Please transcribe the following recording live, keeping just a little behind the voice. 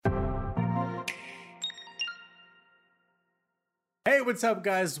Hey, what's up,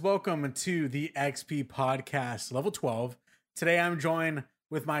 guys? Welcome to the XP Podcast, level 12. Today, I'm joined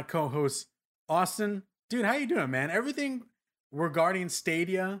with my co-host, Austin. Dude, how you doing, man? Everything regarding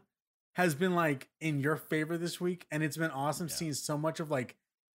Stadia has been like in your favor this week, and it's been awesome seeing so much of like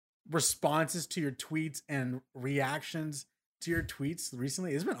responses to your tweets and reactions to your tweets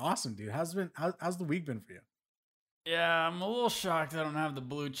recently. It's been awesome, dude. How's the week been for you? Yeah, I'm a little shocked I don't have the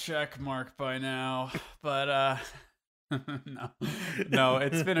blue check mark by now, but no,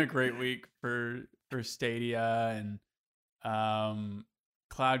 it's been a great week for Stadia and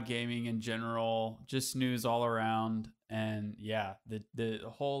cloud gaming in general, just news all around. And yeah, the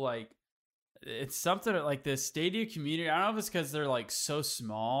whole like, it's something like the Stadia community. I don't know if it's because they're like so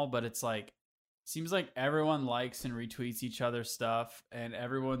small, but it's like, seems like everyone likes and retweets each other's stuff, and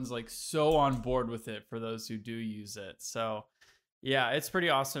everyone's like so on board with it for those who do use it. So yeah, it's pretty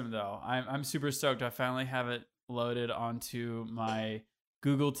awesome though. I'm super stoked. I finally have it loaded onto my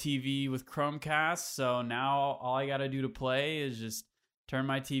Google TV with Chromecast. So now all I got to do to play is just turn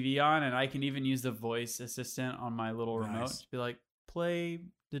my TV on, and I can even use the voice assistant on my little remote to be like, play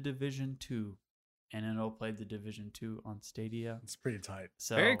The Division 2. And it'll play The Division 2 on Stadia. It's pretty tight.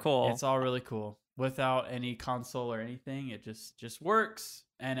 So very cool. It's all really cool. Without any console or anything, it just works.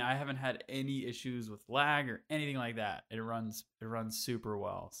 And I haven't had any issues with lag or anything like that. It runs super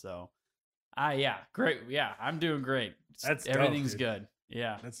well. So yeah, great. Yeah, I'm doing great. That's everything's dope, good.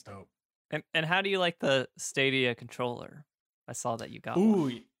 Yeah. That's dope. And how do you like the Stadia controller? I saw that you got Ooh,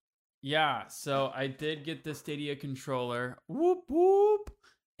 one. yeah. So I did get the Stadia controller. Whoop whoop.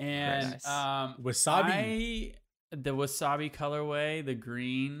 And nice. Wasabi. The wasabi colorway, the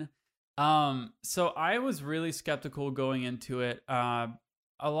green. So I was really skeptical going into it. A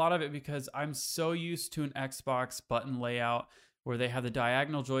lot of it because I'm so used to an Xbox button layout where they have the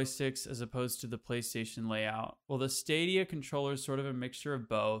diagonal joysticks as opposed to the PlayStation layout. Well, the Stadia controller is sort of a mixture of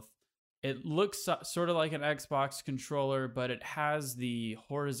both. It looks sort of like an Xbox controller, but it has the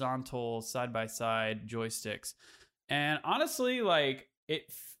horizontal side-by-side joysticks. And honestly, like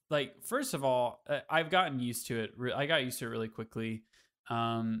first of all, I've gotten used to it. I got used to it really quickly.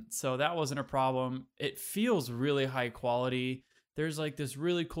 So that wasn't a problem. It feels really high quality. There's like this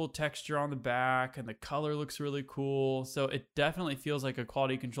really cool texture on the back, and the color looks really cool. So it definitely feels like a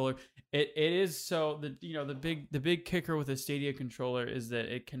quality controller. It is. So the big kicker with a Stadia controller is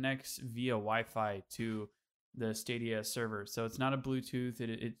that it connects via Wi-Fi to the Stadia server. So it's not a Bluetooth.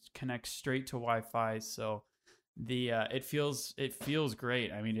 It connects straight to Wi-Fi. So it feels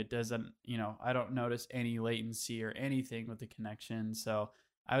great. I mean, it doesn't, I don't notice any latency or anything with the connection. So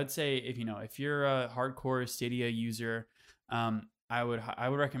I would say if you're a hardcore Stadia user, I would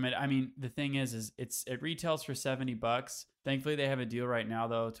recommend. I mean, the thing is it retails for $70. Thankfully, they have a deal right now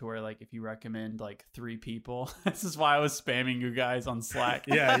though, to where like if you recommend like 3 people, this is why I was spamming you guys on Slack.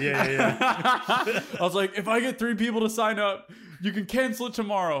 Yeah. I was like, if I get 3 people to sign up, you can cancel it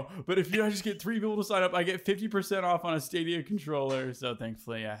tomorrow. But if I just get 3 people to sign up, I get 50% off on a Stadia controller. So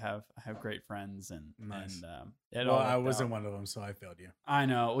thankfully, I have great friends and nice. And well, I wasn't one of them, so I failed you. I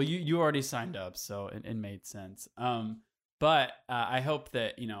know. Well, you already signed up, so it made sense. But I hope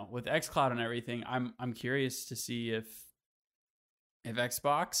that with xCloud and everything, I'm curious to see if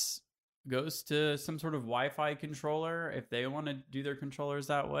Xbox goes to some sort of Wi-Fi controller, if they want to do their controllers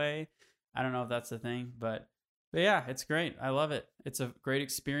that way. I don't know if that's the thing, but yeah, it's great. I love it. It's a great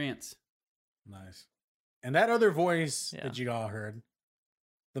experience. Nice. And that other voice that you all heard,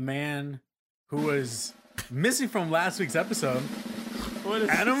 the man who was missing from last week's episode,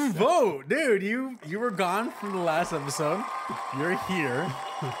 Adam Vogt. Dude, you were gone from the last episode. You're here.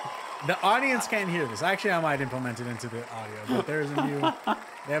 The audience can't hear this. Actually, I might implement it into the audio, but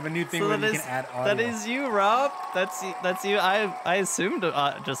they have a new thing where you can add audio. That is you, Rob. That's you. I assumed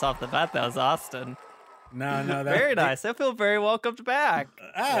just off the bat that was Austin. No. Very nice. I feel very welcomed back.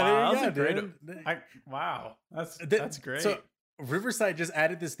 Wow, there you go, dude. Wow, that's great. So Riverside just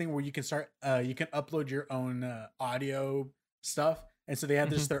added this thing where you can start. You can upload your own audio stuff, and so they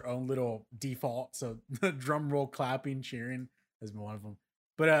have this their own little default. So the drum roll, clapping, cheering has been one of them.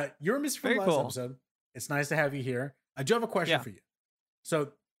 But you were missing from the last episode. It's nice to have you here. I do have a question for you.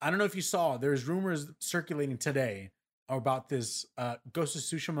 So I don't know if you saw, there's rumors circulating today about this Ghost of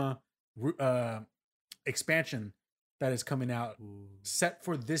Tsushima expansion that is coming out set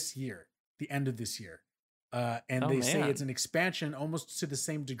for this year, the end of this year. And they say it's an expansion almost to the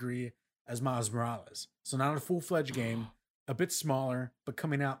same degree as Miles Morales. So not a full-fledged game, a bit smaller, but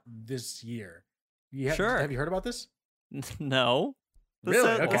coming out this year. Have you heard about this? No. This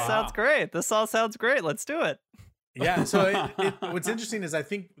sounds great. This all sounds great. Let's do it. Yeah. So what's interesting is I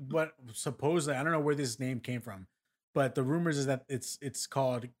think what supposedly, I don't know where this name came from, but the rumors is that it's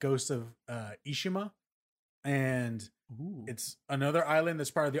called Ghost of Ishima, and Ooh. it's another island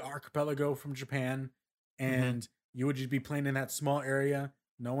that's part of the archipelago from Japan, and you would just be playing in that small area.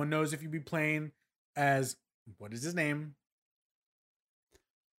 No one knows if you'd be playing as what is his name,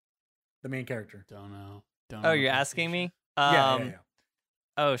 the main character. Don't know. Oh, you're asking me? Yeah.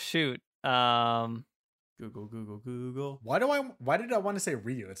 Oh shoot. Google. Why did I want to say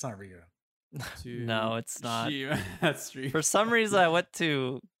Ryu? It's not Ryu. No, it's not. That's true. For some reason, I went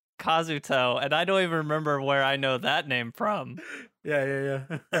to Kazuto, and I don't even remember where I know that name from. Yeah.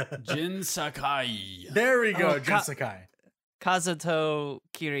 Jin Sakai. There we go, Oh, Jin Sakai. Kazuto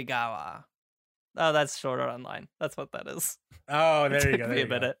Kirigawa. Oh, that's shorter online. That's what that is. Oh, there you Took go. me there a you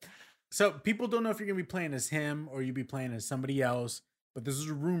go. minute. So people don't know if you're gonna be playing as him or you be playing as somebody else, but this is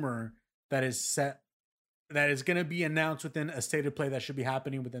a rumor that is gonna be announced within a state of play that should be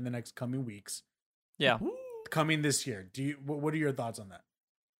happening within the next coming weeks. Yeah. Coming this year. What are your thoughts on that?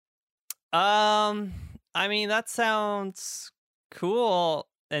 I mean, that sounds cool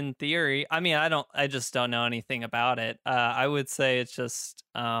in theory. I mean, I just don't know anything about it. I would say it's just,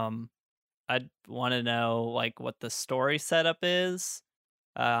 I'd want to know like what the story setup is.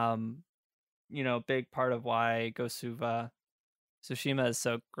 Big part of why Ghost of Tsushima is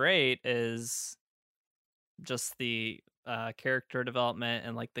so great is just the character development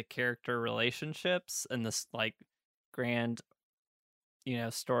and like the character relationships and this like grand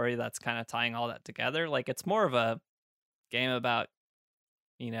story that's kind of tying all that together. Like it's more of a game about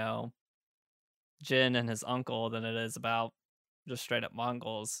Jin and his uncle than it is about just straight up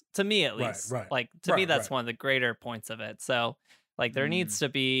Mongols, to me at least. Right. Like to me that's one of the greater points of it. So like there needs to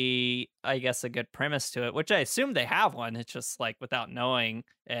be, I guess, a good premise to it, which I assume they have one. It's just like without knowing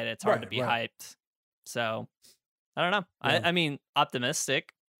it, it's hard to be hyped. So I don't know. Yeah. I mean,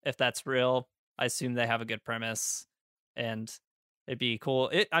 optimistic if that's real. I assume they have a good premise and it'd be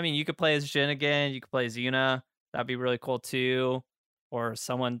cool. I mean, you could play as Jin again. You could play as Yuna. That'd be really cool too. Or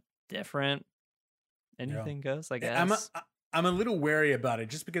someone different. Anything goes, I guess. I'm a little wary about it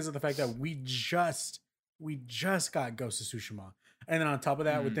just because of the fact that we just got Ghost of Tsushima, and then on top of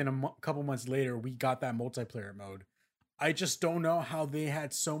that, within a couple months later, we got that multiplayer mode. I just don't know how they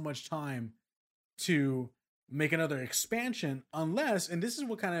had so much time to make another expansion, unless, and this is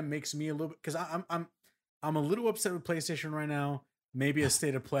what kind of makes me a little bit, because I'm a little upset with PlayStation right now. Maybe a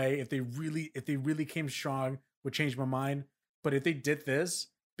state of play, if they really came strong, would change my mind. But if they did this,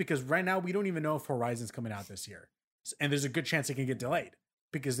 because right now we don't even know if Horizon's coming out this year, and there's a good chance it can get delayed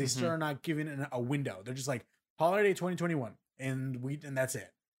because they still are not giving it a window. They're just like holiday 2021, and that's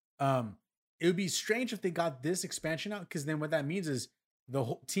it. It would be strange if they got this expansion out, because then what that means is the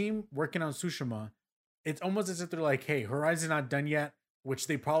whole team working on Tsushima, it's almost as if they're like, hey, Horizon's not done yet, which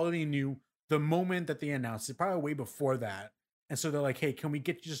they probably knew the moment that they announced it, probably way before that. And so they're like, hey, can we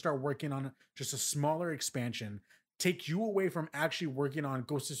get you to start working on just a smaller expansion, take you away from actually working on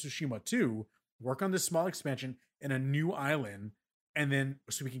Ghost of Tsushima 2, work on this small expansion in a new island, and then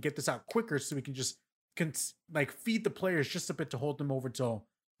so we can get this out quicker, so we can just feed the players just a bit to hold them over till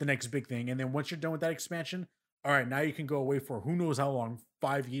the next big thing. And then once you're done with that expansion, all right, now you can go away for who knows how long,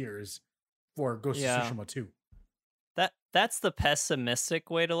 5 years for Ghost of Tsushima 2. That's the pessimistic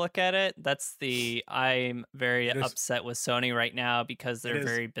way to look at it. That's I'm very upset with Sony right now because they're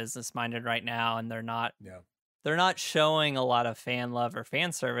very business minded right now, and they're not showing a lot of fan love or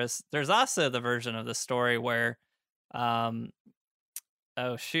fan service. There's also the version of the story where Sucker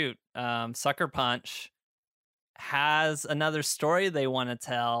Punch has another story they want to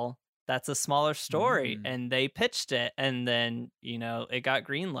tell that's a smaller story, and they pitched it, and then it got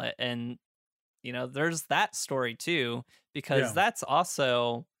greenlit, and there's that story too, because that's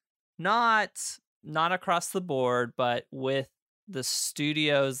also not across the board, but with the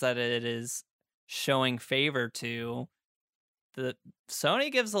studios that it is showing favor to, the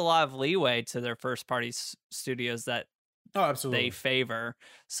Sony gives a lot of leeway to their first party studios that absolutely they favor.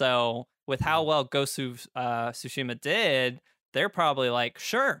 So with how well Ghost of Tsushima did, they're probably like,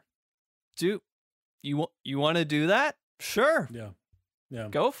 sure, do you want to do that? Sure,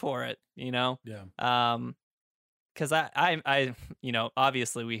 go for it. Because I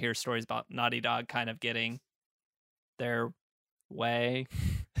obviously we hear stories about Naughty Dog kind of getting their way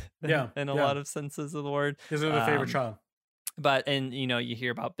in a lot of senses of the word, because they're the favorite child. But you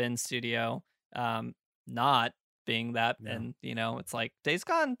hear about Ben Studio not being that, and it's like Days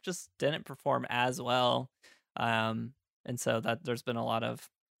Gone just didn't perform as well, and so that there's been a lot of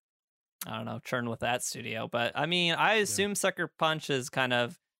churn with that studio. But I mean, I assume Sucker Punch is kind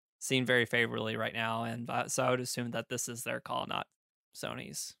of seen very favorably right now, and so I would assume that this is their call, not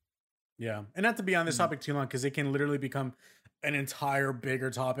Sony's. Yeah. And not to be on this topic too long, because it can literally become an entire bigger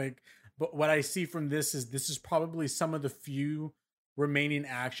topic. But what I see from this is probably some of the few remaining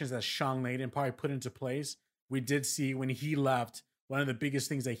actions that Sean Layden probably put into place. We did see when he left, one of the biggest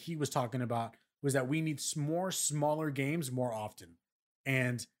things that he was talking about was that we need more smaller games more often.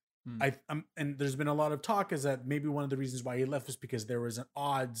 And and there's been a lot of talk is that maybe one of the reasons why he left was because there was an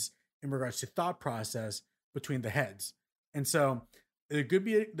odds in regards to thought process between the heads. And so there could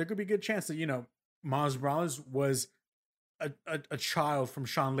be a good chance that, you know, Miles Morales was a child from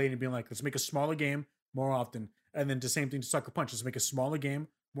Sean Layden being like, let's make a smaller game more often. And then the same thing to Sucker Punch, let's make a smaller game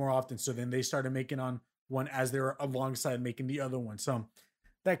more often. So then they started making on one as they were alongside making the other one. So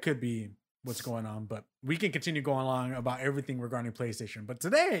that could be what's going on, but we can continue going along about everything regarding PlayStation. But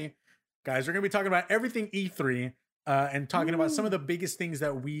today, guys, we're going to be talking about everything E3 and talking about some of the biggest things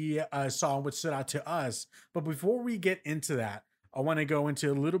that we saw and what stood out to us. But before we get into that, I want to go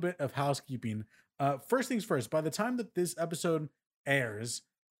into a little bit of housekeeping. First things first, by the time that this episode airs,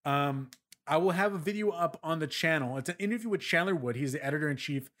 I will have a video up on the channel. It's an interview with Chandler Wood. He's the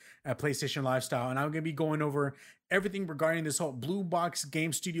editor-in-chief at PlayStation Lifestyle. And I'm going to be going over everything regarding this whole Blue Box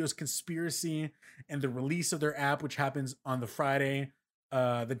Game Studios conspiracy and the release of their app, which happens on the Friday,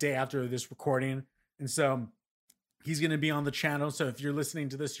 the day after this recording. And so he's going to be on the channel. So if you're listening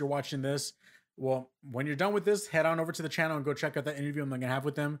to this, you're watching this, well, when you're done with this, head on over to the channel and go check out that interview I'm going to have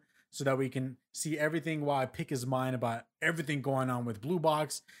with him, so that we can see everything while I pick his mind about everything going on with Blue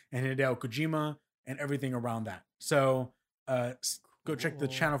Box and Hideo Kojima and everything around that. So go check the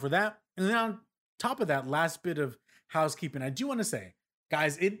channel for that. And then on top of that, last bit of housekeeping, I do want to say,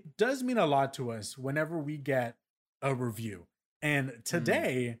 guys, it does mean a lot to us whenever we get a review. And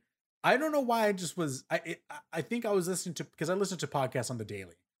today, I don't know why I just was, I think I was listening to, because I listen to podcasts on the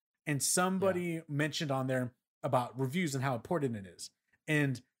daily, and somebody mentioned on there about reviews and how important it is.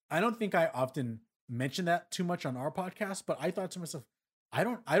 And I don't think I often mention that too much on our podcast, but I thought to myself, I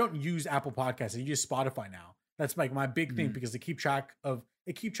don't use Apple Podcasts. I use Spotify now. That's like my big thing, because they keep tracks of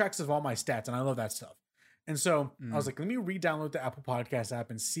all my stats, and I love that stuff. And so I was like, let me re-download the Apple Podcast app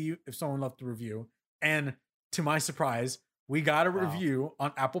and see if someone left a review. And to my surprise, we got a review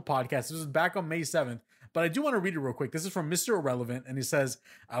on Apple Podcasts. This was back on May 7th, but I do want to read it real quick. This is from Mr. Irrelevant, and he says,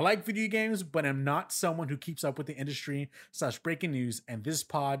 I like video games, but I'm not someone who keeps up with the industry / breaking news, and this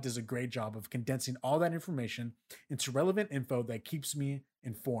pod does a great job of condensing all that information into relevant info that keeps me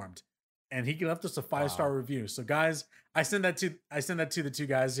informed. And he left us a 5-star review. So guys, I sent that to the two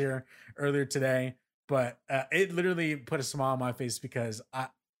guys here earlier today, but it literally put a smile on my face, because I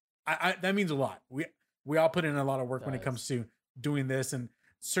that means a lot. We all put in a lot of work when it comes to doing this and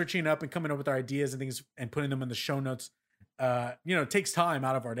searching up and coming up with our ideas and things and putting them in the show notes. It takes time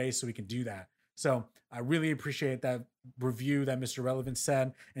out of our day so we can do that. So I really appreciate that review that Mr. Relevant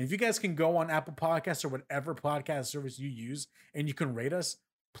said. And if you guys can go on Apple Podcasts or whatever podcast service you use and you can rate us,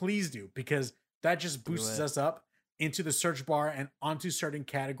 please do, because that just boosts us up into the search bar and onto certain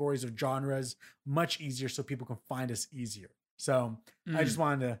categories of genres much easier, so people can find us easier. So I just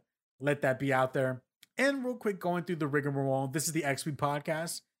wanted to let that be out there. And real quick, going through the rigmarole, this is the XP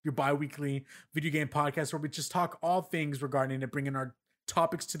Podcast, your bi-weekly video game podcast where we just talk all things regarding it, bringing our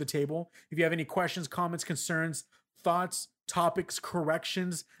topics to the table. If you have any questions, comments, concerns, thoughts, topics,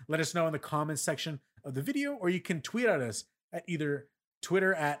 corrections, let us know in the comments section of the video, or you can tweet at us at either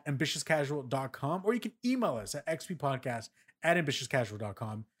Twitter at ambitiouscasual.com, or you can email us at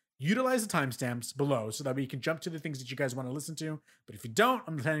xppodcast@ambitiouscasual.com. Utilize the timestamps below so that we can jump to the things that you guys want to listen to. But if you don't,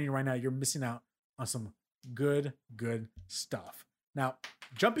 I'm telling you right now, you're missing out on some good stuff. Now,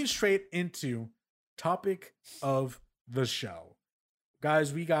 jumping straight into topic of the show,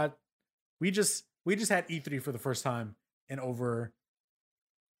 guys, we just had E3 for the first time in over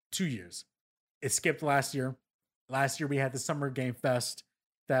 2 years. It skipped last year. Last year we had the Summer Game Fest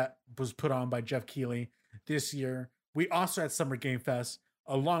that was put on by Jeff Keighley. This year we also had Summer Game Fest,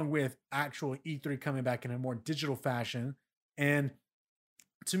 along with actual E3 coming back in a more digital fashion. And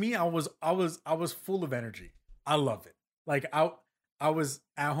to me, I was full of energy. I love it. Like I was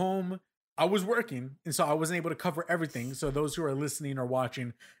at home, I was working, and so I wasn't able to cover everything. So those who are listening or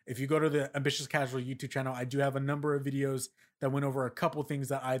watching, if you go to the Ambitious Casual YouTube channel, I do have a number of videos that went over a couple things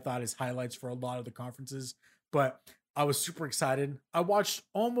that I thought is highlights for a lot of the conferences. But I was super excited. I watched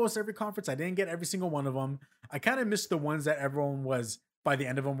almost every conference. I didn't get every single one of them. I kind of missed the ones that everyone was, by the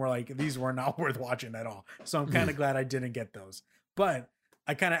end of them, were like, these were not worth watching at all. So I'm kind of glad I didn't get those. But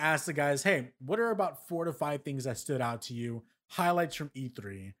I kind of asked the guys, hey, what are about 4 to 5 things that stood out to you? Highlights from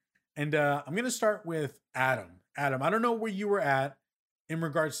E3. And I'm going to start with Adam. Adam, I don't know where you were at in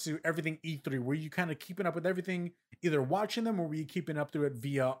regards to everything E3? Were you kind of keeping up with everything, either watching them, or were you keeping up to it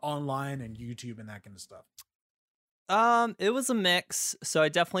via online and YouTube and that kind of stuff? It was a mix. So I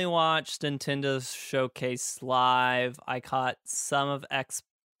definitely watched Nintendo's showcase live. I caught some of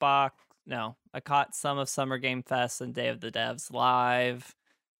Xbox. No, I caught some of Summer Game Fest and Day of the Devs live.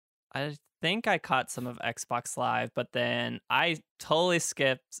 I think I caught some of Xbox Live, but then I totally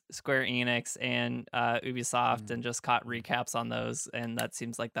skipped Square Enix and Ubisoft and just caught recaps on those, and that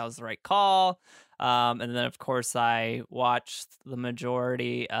seems like that was the right call. And then, of course, I watched the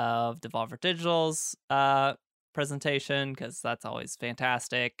majority of Devolver Digital's presentation because that's always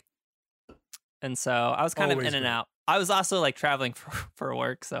fantastic. And so I was kind of in and out. I was also like traveling for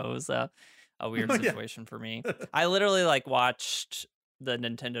work, so it was a weird situation for me. I literally like watched the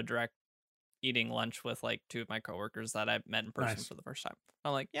Nintendo Direct eating lunch with like two of my coworkers that I met in person for the first time.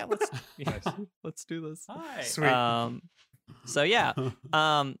 I'm like, yeah, let's do this. Hi. Sweet. So yeah.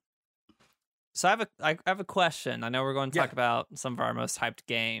 So I have a question. I know we're going to talk about some of our most hyped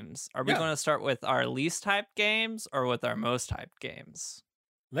games. Are we going to start with our least hyped games or with our most hyped games?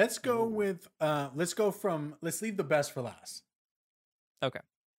 Let's go with let's leave the best for last. Okay.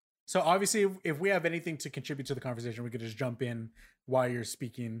 So obviously if we have anything to contribute to the conversation, we could just jump in while you're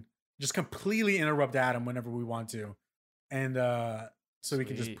speaking. Just completely interrupt Adam whenever we want to. And so we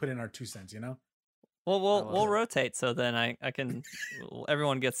can just put in our 2 cents, you know? Well, we'll rotate, so then I can.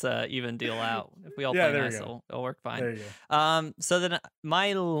 Everyone gets a even deal out. If we all play nice, it'll work fine. There you go. So then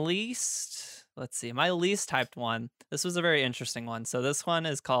my least hyped one. This was a very interesting one. So this one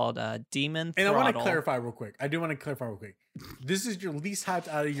is called Demon Throttle. And I want to clarify real quick. This is your least hyped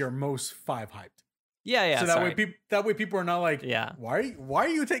out of your most 5 hyped. Yeah. So that way people are not like, yeah, why are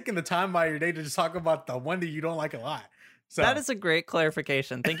you taking the time by your day to just talk about the one that you don't like a lot? So that is a great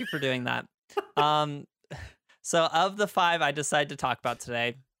clarification. Thank you for doing that. So of the 5 I decided to talk about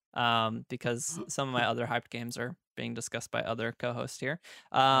today, because some of my other hyped games are being discussed by other co-hosts here.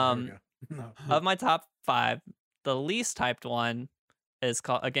 Of my top 5, the least hyped one is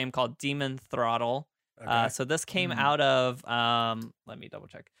a game called Demon Throttle. Okay. So this came out of let me double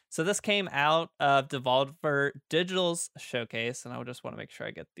check. So this came out of Devolver Digital's showcase, and I just want to make sure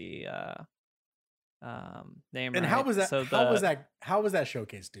I get the name. And right. how was that? So how was that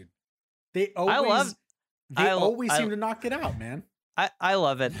showcase, dude? They always seem to knock it out, man. I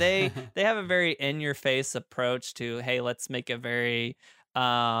love it. They have a very in your face approach to, hey, let's make a very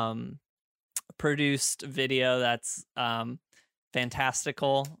produced video that's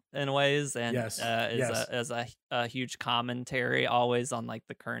fantastical in ways, and is a huge commentary always on like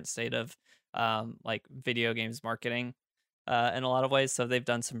the current state of like video games marketing in a lot of ways. So they've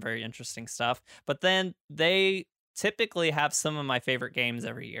done some very interesting stuff, but then they typically have some of my favorite games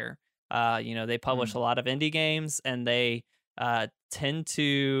every year. They publish a lot of indie games, and they tend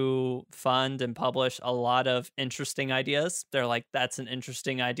to fund and publish a lot of interesting ideas. They're like, that's an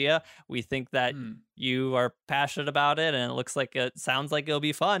interesting idea. We think that you are passionate about it, and it sounds like it'll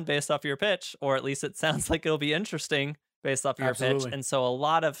be fun based off your pitch, or at least it sounds like it'll be interesting based off your pitch. And so a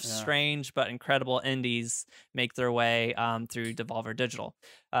lot of strange but incredible indies make their way through Devolver Digital.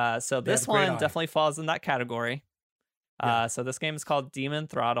 So this one definitely falls in that category. So this game is called Demon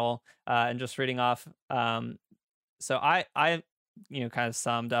Throttle, and just reading off. So I kind of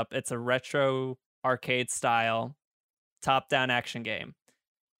summed up. It's a retro arcade style top-down action game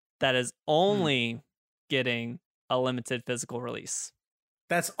that is only getting a limited physical release.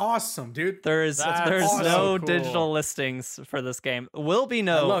 That's awesome, dude. There's no digital listings for this game. Will be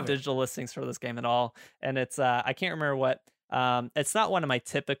no digital listings for this game at all. And it's I can't remember what. It's not one of my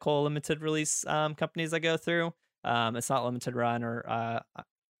typical limited release companies I go through. It's not Limited Run or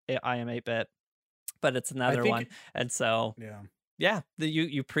I Am 8-Bit, but it's another one. And so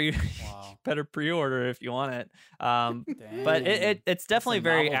you better pre-order if you want it. But it's definitely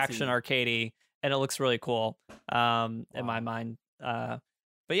very action arcadey, and it looks really cool in my mind.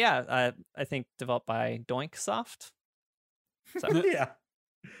 But yeah, I think developed by Doinksoft. So yeah.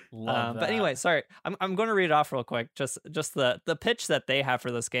 But anyway, sorry, I'm going to read it off real quick. Just the pitch that they have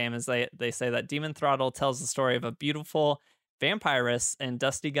for this game is they say that Demon Throttle tells the story of a beautiful vampiress and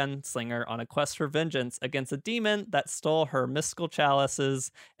dusty gunslinger on a quest for vengeance against a demon that stole her mystical chalices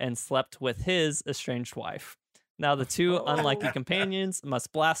and slept with his estranged wife. Now the two unlikely companions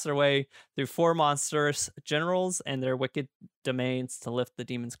must blast their way through 4 monstrous generals and their wicked domains to lift the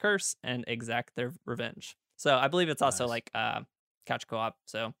demon's curse and exact their revenge. So I believe it's also like couch co-op,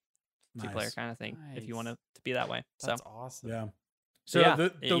 so 2-player kind of thing, if you want it to be that way. That's awesome. Yeah. So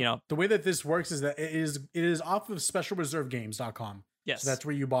the way that this works is that it is off of specialreservegames.com. Yes. So that's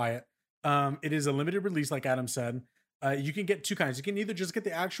where you buy it. It is a limited release, like Adam said. you can get two kinds. You can either just get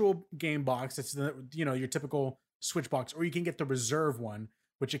the actual game box, that's the your typical Switch box, or you can get the reserve one,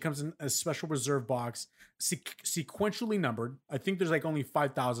 which it comes in a special reserve box, sequentially numbered. I think there's like only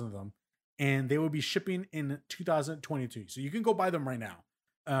 5,000 of them, and they will be shipping in 2022. So you can go buy them right now.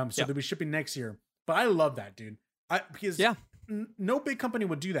 So they'll be shipping next year. But I love that, dude. Because no big company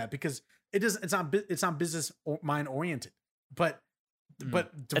would do that because it's not business mind oriented. But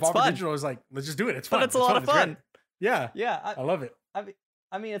Devolver Digital is like, let's just do it. It's fun. But it's a lot of fun. Yeah. I love it.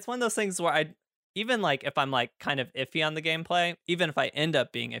 I mean, it's one of those things where even like if I'm like kind of iffy on the gameplay, even if I end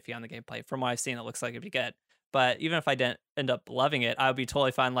up being iffy on the gameplay, from what I've seen, it looks like it'd be good. But even if I didn't end up loving it, I would be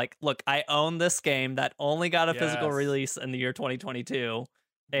totally fine. Like, look, I own this game that only got a physical release in the year 2022.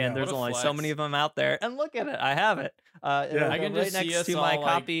 And there's only so many of them out there. And look at it. I have it. I can right next to my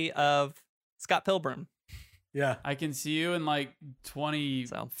copy of Scott Pilgrim. Yeah. I can see you in like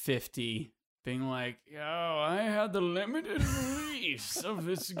 2050 being like, yo, I had the limited release of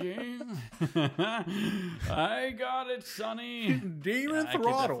this game. I got it, Sonny. Demon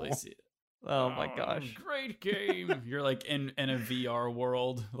Throttle. Oh my gosh. Great game. You're like in a VR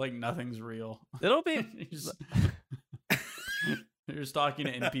world. Like nothing's real. It'll be... You're just talking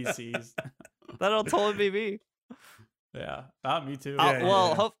to NPCs. That'll totally be me. Yeah. Me too.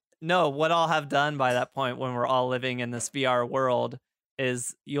 No, what I'll have done by that point when we're all living in this VR world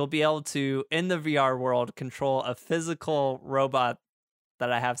is you'll be able to, in the VR world, control a physical robot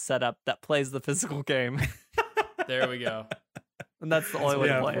that I have set up that plays the physical game. There we go. And that's the only way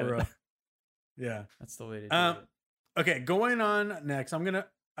to play it. Yeah. That's the way to do it. Okay, going on next.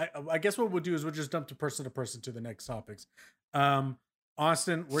 I guess what we'll do is we'll just jump to person to the next topics.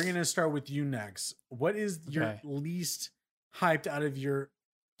 Austin, we're going to start with you next. What is your least hyped out of your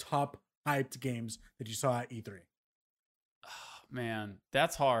top hyped games that you saw at E3? Oh, man,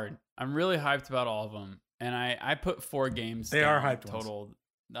 that's hard. I'm really hyped about all of them. And I put 4 games. They are hyped total.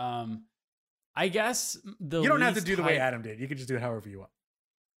 I guess you don't have to do the way Adam did. You can just do it however you want.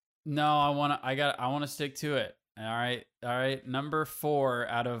 No, I want to stick to it. All right. Number 4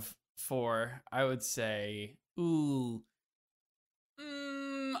 out of 4, I would say,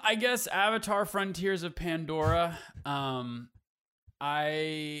 I guess Avatar Frontiers of Pandora. I'm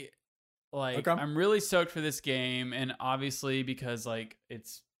really stoked for this game, and obviously because like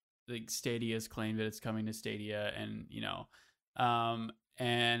it's like Stadia's claimed that it's coming to Stadia, and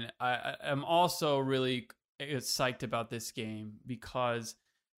and I'm also really psyched about this game because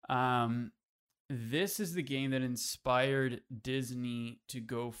this is the game that inspired Disney to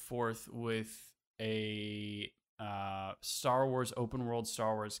go forth with a Star Wars open world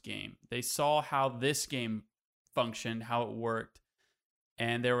Star Wars game. They saw how this game functioned, how it worked,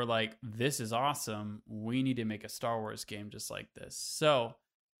 and they were like, this is awesome. We need to make a Star Wars game just like this. So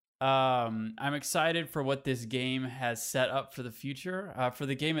I'm excited for what this game has set up for the future. For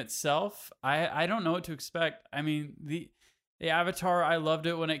the game itself, I don't know what to expect. I mean, the Avatar, I loved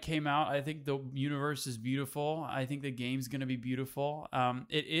it when it came out. I think the universe is beautiful. I think the game's going to be beautiful.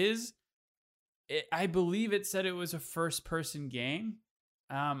 I believe it said it was a first-person game.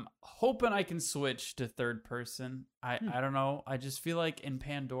 Hoping I can switch to third person. I don't know. I just feel like in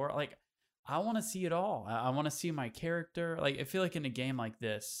Pandora, like I want to see it all. I want to see my character. Like I feel like in a game like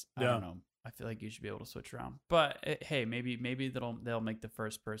this, I don't know. I feel like you should be able to switch around. But hey, maybe they'll make the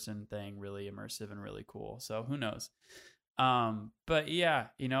first-person thing really immersive and really cool. So who knows? But yeah,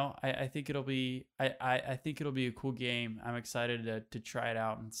 I think it'll be. I think it'll be a cool game. I'm excited to try it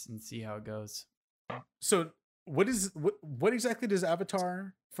out and see how it goes. So what exactly does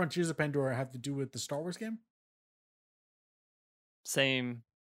Avatar Frontiers of Pandora have to do with the Star Wars game? Same.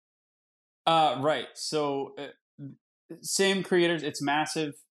 Right. So same creators. It's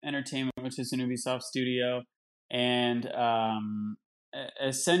Massive Entertainment, which is an Ubisoft studio, and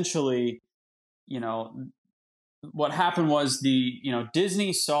essentially, what happened was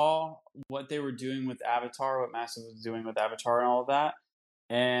Disney saw what they were doing with Avatar, what Massive was doing with Avatar, and all of that.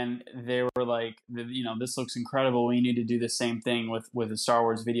 And they were like, this looks incredible. We need to do the same thing with a Star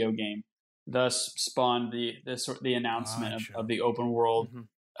Wars video game. Thus spawned the announcement of the open world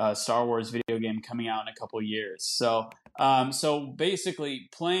Star Wars video game coming out in a couple of years. So basically,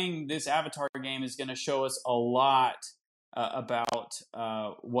 playing this Avatar game is going to show us a lot about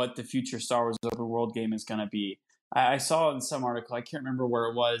what the future Star Wars open world game is going to be. I saw in some article, I can't remember where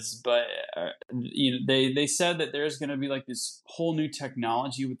it was, but they said that there's going to be like this whole new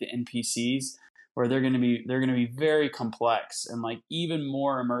technology with the NPCs where they're going to be very complex and like even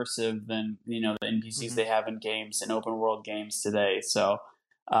more immersive than the NPCs they have in games and open world games today. So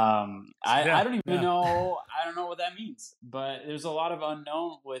I don't even know. I don't know what that means, but there's a lot of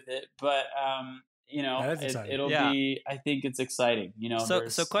unknown with it. But you know, That is exciting. it'll Yeah. be. I think it's exciting. You know,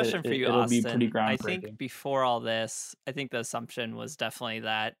 So question for you, it'll Austin. be pretty I groundbreaking. think before all this, I think the assumption was definitely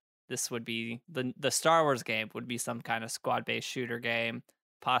that this would be the Star Wars game would be some kind of squad-based shooter game,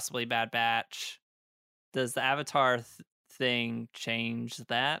 possibly Bad Batch. Does the Avatar thing change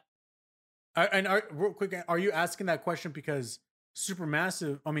that? Real quick, are you asking that question because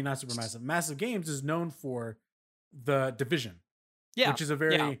Massive Games is known for the Division, Yeah, which is a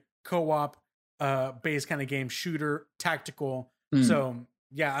very co-op based kind of game, shooter, tactical. Mm. So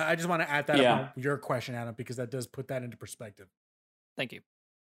yeah, I just want to add that Yeah. about your question, Adam, because that does put that into perspective. Thank you.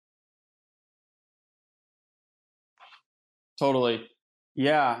 Totally.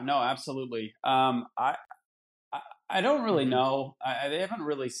 Yeah. No. Absolutely. I don't really know. They haven't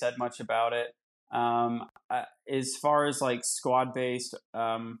really said much about it. As far as like squad based,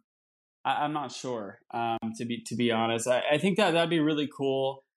 I'm not sure. To be honest, I think that'd be really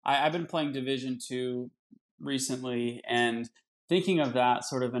cool. I've been playing Division 2 recently, and thinking of that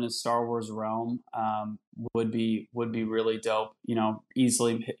sort of in a Star Wars realm would be really dope. You know,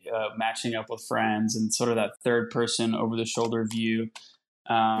 easily matching up with friends and sort of that third person over the shoulder view.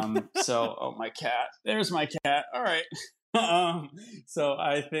 So, oh, my cat. There's my cat. All right. So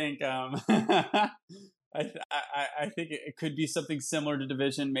I think I think it could be something similar to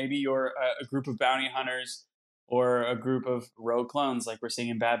Division. Maybe you're a group of bounty hunters or a group of rogue clones, like we're seeing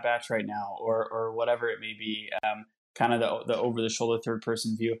in Bad Batch right now, or whatever it may be. Kind of the over the shoulder third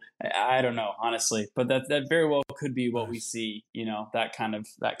person view. I don't know, honestly, but that very well could be what we see. You know, that kind of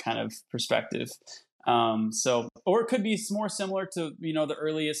perspective. So, or it could be more similar to, you know, the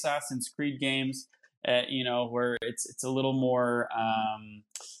early Assassin's Creed games, you know, where it's a little more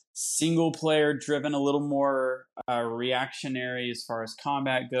single player driven, a little more reactionary as far as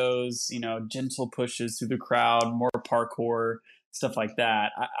combat goes, you know, gentle pushes through the crowd, more parkour, stuff like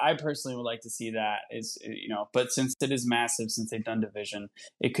that. I personally would like to see that, is, you know, but since it is massive, since they've done Division,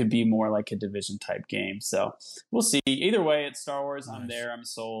 it could be more like a Division type game. So we'll see. Either way, it's Star Wars. Nice. I'm there. I'm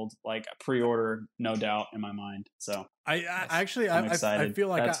sold. Like pre-order, no doubt in my mind. So I'm excited. I feel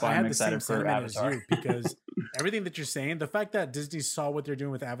like I had the same sentiment as you, because everything that you're saying, the fact that Disney saw what they're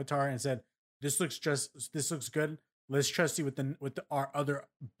doing with Avatar and said, this looks good. Let's trust you with our other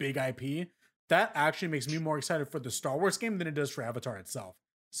big IP. That actually makes me more excited for the Star Wars game than it does for Avatar itself.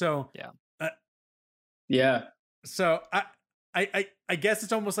 So yeah. So I guess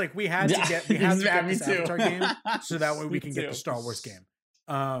it's almost like we had to get this Avatar game so that way we can get the Star Wars game.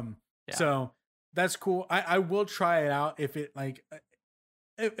 So that's cool. I will try it out if it like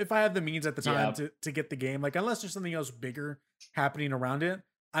if I have the means at the time to get the game. Like, unless there's something else bigger happening around it,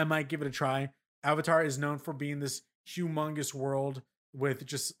 I might give it a try. Avatar is known for being this humongous world with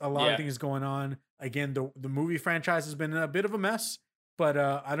just a lot of things going on. Again, the movie franchise has been a bit of a mess, but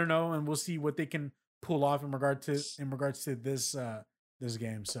I don't know, and we'll see what they can pull off in regards to this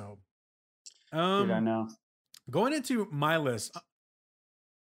game. So I know. Going into my list,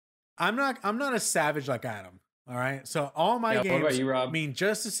 I'm not a savage like Adam. All right. So all my games mean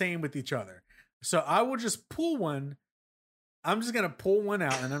just the same with each other. So I will just pull one. I'm just gonna pull one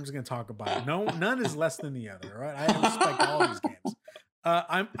out and I'm just gonna talk about it. None is less than the other, right? I respect all these games.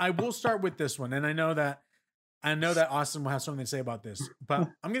 I will start with this one, and I know that Austin will have something to say about this, but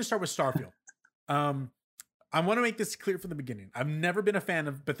I'm gonna start with Starfield. I want to make this clear from the beginning. I've never been a fan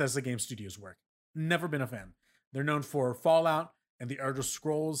of Bethesda Game Studios' work. Never been a fan. They're known for Fallout and the Elder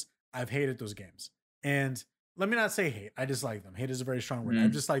Scrolls. I've hated those games, and let me not say hate. I dislike them. Hate is a very strong word. I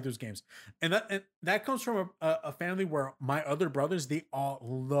dislike those games, and that comes from a family where my other brothers, they all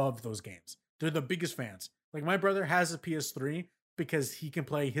love those games. They're the biggest fans. Like, my brother has a PS3 because he can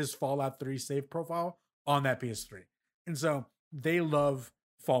play his Fallout 3 save profile on that PS3, and so they love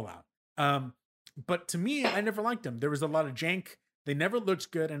Fallout. But to me, I never liked them. There was a lot of jank. They never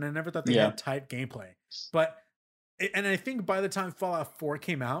looked good, and I never thought they had tight gameplay. And I think by the time Fallout 4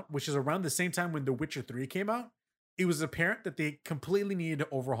 came out, which is around the same time when The Witcher 3 came out, it was apparent that they completely needed to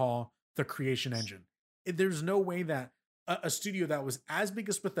overhaul the creation engine. There's no way that a studio that was as big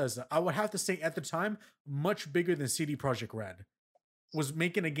as Bethesda, I would have to say at the time, much bigger than CD Projekt Red, was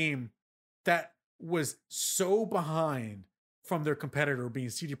making a game that was so behind from their competitor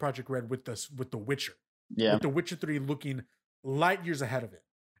being CD Projekt Red with The Witcher. Yeah. With The Witcher 3 looking light years ahead of it.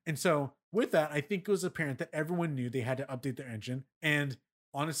 And so with that, I think it was apparent that everyone knew they had to update their engine. And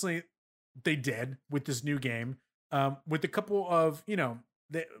honestly, they did with this new game. With a couple of,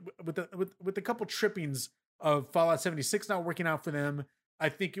 with a couple trippings of Fallout 76 not working out for them. I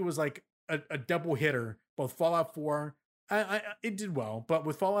think it was like a double hitter. Both Fallout 4, it did well, but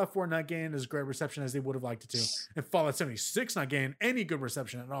with Fallout 4 not getting as great reception as they would have liked it to, and Fallout 76 not getting any good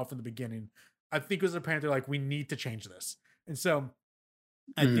reception at all from the beginning, I think it was apparent they're like, we need to change this. And so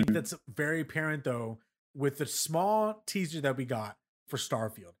I think that's very apparent though with the small teaser that we got for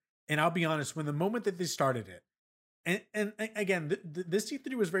Starfield. And I'll be honest, when the moment that they started it, and again, this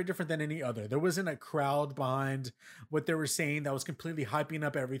E3 was very different than any other. There wasn't a crowd behind what they were saying that was completely hyping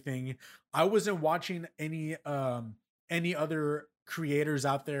up everything. I wasn't watching any other creators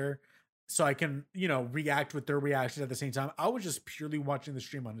out there so I can, react with their reactions at the same time. I was just purely watching the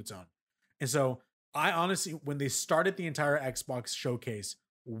stream on its own. And so I honestly, when they started the entire Xbox showcase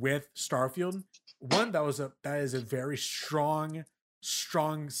with Starfield, one, that is a very strong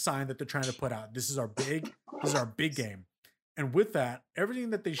sign that they're trying to put out. This is our big game. And with that,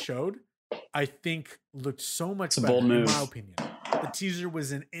 everything that they showed, I think looked so much better, in my opinion. The teaser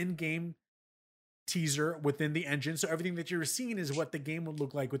was an in-game teaser within the engine. So everything that you're seeing is what the game would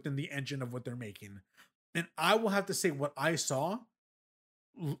look like within the engine of what they're making. And I will have to say what I saw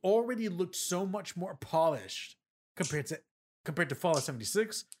already looked so much more polished compared to Fallout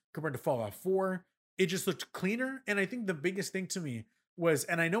 76, compared to Fallout 4. It just looked cleaner. And I think the biggest thing to me was,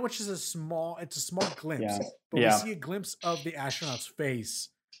 and I know it's just a small glimpse, but we see a glimpse of the astronaut's face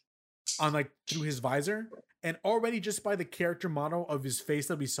on through his visor. And already just by the character model of his face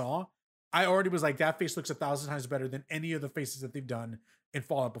that we saw, I already was like, that face looks 1,000 times better than any of the faces that they've done in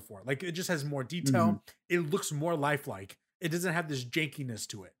Fallout before. Like, it just has more detail. It looks more lifelike. It doesn't have this jankiness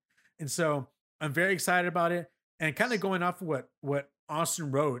to it. And so I'm very excited about it. And kind of going off of what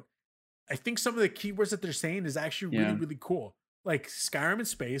Austin wrote, I think some of the keywords that they're saying is actually really, really cool. Like Skyrim in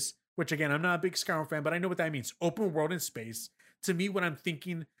space, which again, I'm not a big Skyrim fan, but I know what that means. Open world in space. To me, what I'm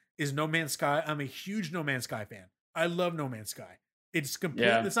thinking is No Man's Sky. I'm a huge No Man's Sky fan. I love No Man's Sky. It's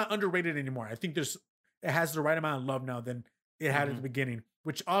it's not underrated anymore. I think it has the right amount of love now than it had at the beginning,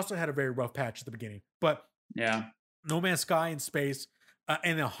 which also had a very rough patch at the beginning. But No Man's Sky in space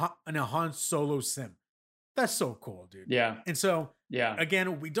and a Han Solo sim. That's so cool, dude. Yeah. And so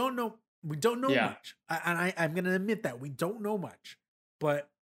again, we don't know much. I'm going to admit that we don't know much, but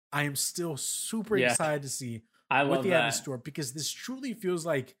I am still super excited to see what they have in store, because this truly feels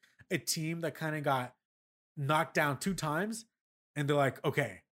like a team that kind of got knocked down 2 times. And they're like,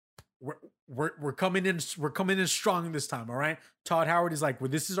 okay, we're coming in strong this time. All right. Todd Howard is like, well,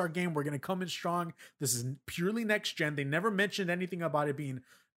 this is our game. We're going to come in strong. This is purely next gen. They never mentioned anything about it being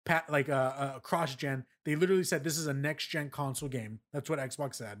a cross gen. They literally said this is a next gen console game. That's what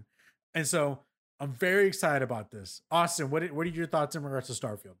Xbox said. And so I'm very excited about this. Austin, what are your thoughts in regards to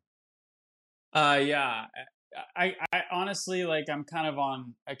Starfield? I honestly, I'm kind of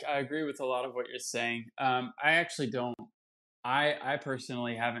I agree with a lot of what you're saying. I actually don't. I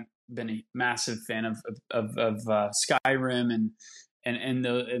personally haven't been a massive fan of Skyrim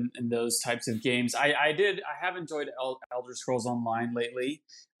and those types of games. I have enjoyed Elder Scrolls Online lately.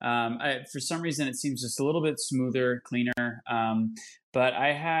 For some reason, it seems just a little bit smoother, cleaner. But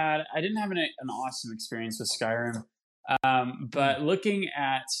I didn't have an awesome experience with Skyrim. But looking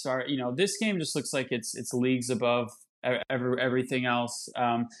at this game just looks like it's leagues above everything else.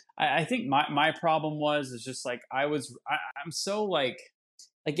 I think my problem is just I'm so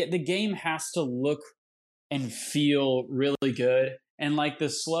the game has to look and feel really good, and the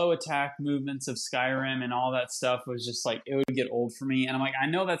slow attack movements of Skyrim and all that stuff was just it would get old for me. And I'm like, I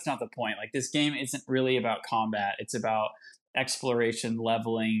know that's not the point. This game isn't really about combat. It's about exploration,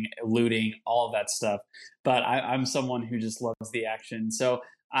 leveling, looting, all of that stuff. But I'm someone who just loves the action. So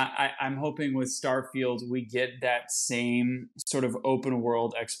I'm hoping with Starfield we get that same sort of open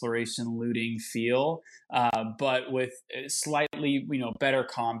world exploration, looting feel, but with slightly better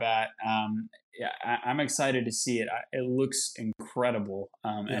combat. I'm excited to see it. It looks incredible,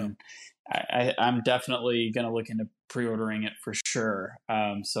 and I'm definitely going to look into pre-ordering it for sure.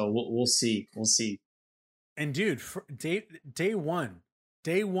 So we'll see. We'll see. And dude, for day one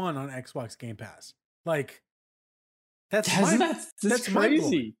on Xbox Game Pass, that's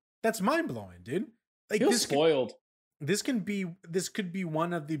crazy. That's mind blowing, dude. Feels spoiled. This could be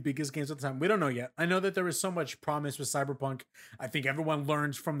one of the biggest games of the time. We don't know yet. I know that there was so much promise with Cyberpunk. I think everyone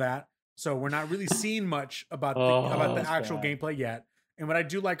learns from that. So we're not really seeing much about the actual gameplay yet. And what I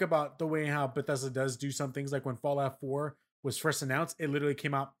do like about the way how Bethesda does do some things, like when Fallout 4 was first announced, it literally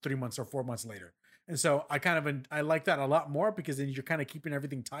came out 3 months or 4 months later. And so I like that a lot more, because then you're kind of keeping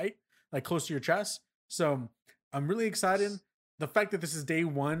everything tight, close to your chest. So I'm really excited. The fact that this is day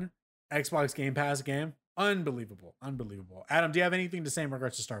one Xbox Game Pass game, unbelievable. Adam, do you have anything to say in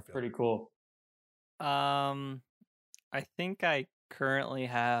regards to Starfield? Pretty cool. I think I currently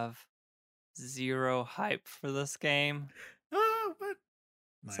have 0 hype for this game. Oh, but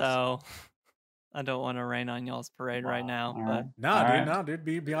nice. So I don't want to rain on y'all's parade right now, but No, dude,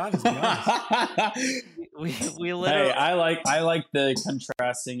 be honest, be honest. we literally. Hey, I like the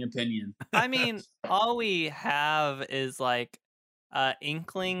contrasting opinion. I mean, all we have is like a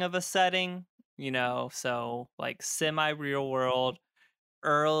inkling of a setting, so like semi-real world,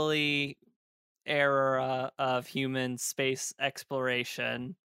 early era of human space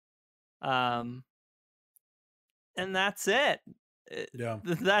exploration, and that's it. Yeah.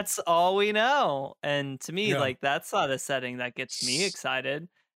 That's all we know. And to me, Yeah. like, that's not a setting that gets me excited.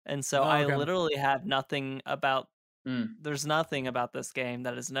 And so Oh, I okay. literally have nothing about there's nothing about this game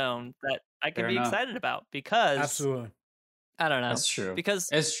that is known that I can Fair be enough. excited about, because Absolutely. I don't know. That's true. Because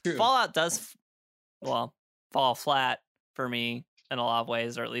It's true. Fallout does fall flat for me in a lot of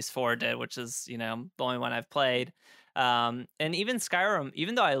ways, or at least 4 did, which is, the only one I've played. And even Skyrim,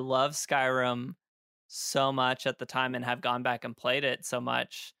 even though I love Skyrim so much at the time and have gone back and played it so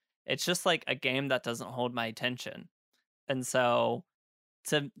much, it's just like a game that doesn't hold my attention. And so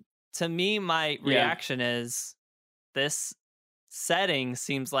to me, my reaction is, this setting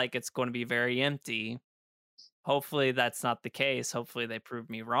seems like it's going to be very empty. Hopefully that's not the case. Hopefully they prove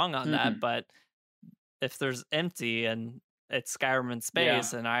me wrong on that. But if there's empty and it's Skyrim in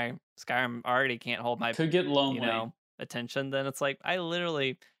space, and Skyrim already can't hold my could get lonely, attention, then it's like I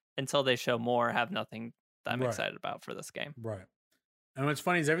literally, until they show more, have nothing that I'm excited about for this game. Right. And what's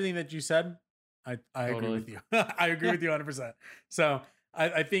funny is everything that you said, I agree with you. I agree with you 100%. So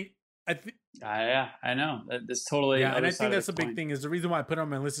I think I know that's totally. Yeah, and I think that's the big thing. Is the reason why I put it on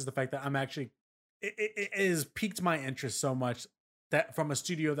my list is the fact that I'm actually it has piqued my interest so much, that from a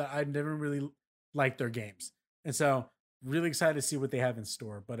studio that I never really liked their games, and so really excited to see what they have in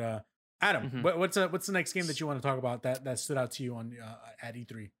store. But Adam, what's the next game that you want to talk about that stood out to you on at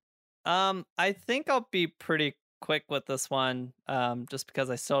E3? I think I'll be pretty quick with this one, just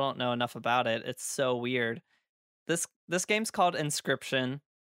because I still don't know enough about it. It's so weird. This game's called Inscription,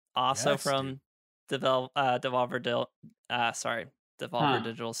 also from Devolver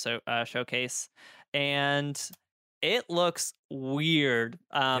Digital Showcase, and it looks weird.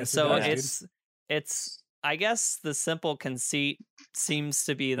 It's I guess the simple conceit seems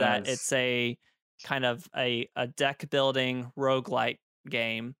to be that it's a kind of a deck building roguelike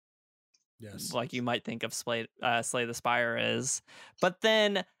game. Yes. Like you might think of Slay the Spire is. But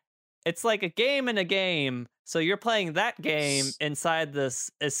then it's like a game in a game. So you're playing that game inside this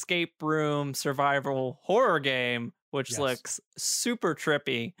escape room survival horror game, which looks super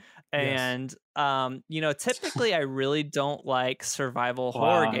trippy. And, typically I really don't like survival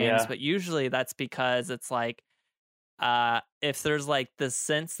horror games, but usually that's because it's like, if there's like this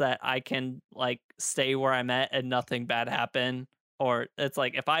sense that I can like stay where I'm at and nothing bad happen, or it's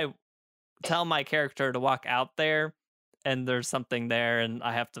like if I tell my character to walk out there and there's something there and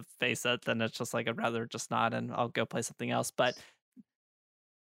I have to face it, then it's just like I'd rather just not, and I'll go play something else. But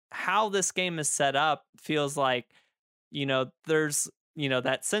how this game is set up feels like, there's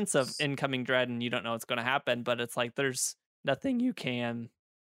that sense of incoming dread and you don't know what's going to happen, but it's like there's nothing you can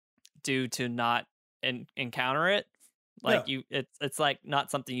do to not encounter it. Like it's like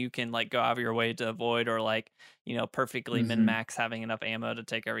not something you can like go out of your way to avoid, or like, perfectly min-max having enough ammo to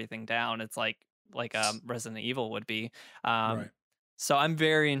take everything down. It's like Resident Evil would be. So I'm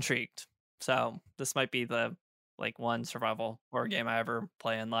very intrigued. So this might be the like one survival horror game I ever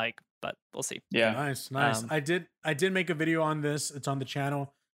play and like, but we'll see. Yeah. Nice. I did make a video on this. It's on the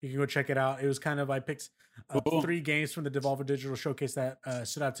channel. You can go check it out. It was kind of, I picked 3 games from the Devolver Digital Showcase that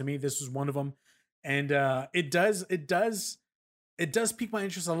stood out to me. This was one of them. And it does pique my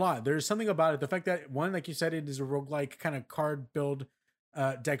interest a lot. There's something about it. The fact that, one, like you said, it is a roguelike kind of card build,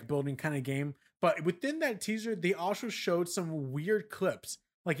 deck building kind of game. But within that teaser, they also showed some weird clips.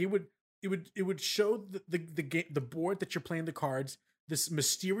 Like it would show the board that you're playing the cards, this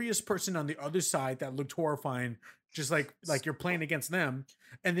mysterious person on the other side that looked horrifying, just like you're playing against them,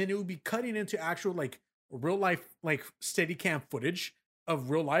 and then it would be cutting into actual like real life like Steadicam footage of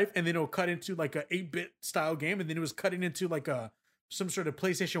real life, and then it'll cut into like a 8-bit style game, and then it was cutting into like some sort of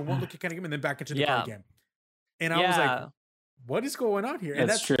PlayStation 1 looking kind of game, and then back into the card game. And I was like, what is going on here? And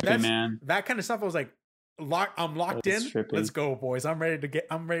that's trippy, man. That kind of stuff. I was like, I'm locked in. Trippy. Let's go, boys. I'm ready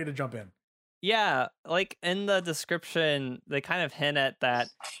to jump in. Yeah, like in the description, they kind of hint at that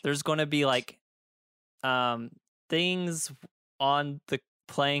there's going to be like things on the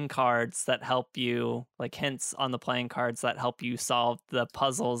playing cards that help you, like hints on the playing cards that help you solve the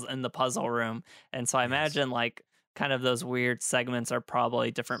puzzles in the puzzle room. And so I imagine like kind of those weird segments are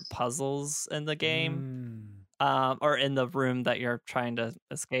probably different puzzles in the game, or in the room that you're trying to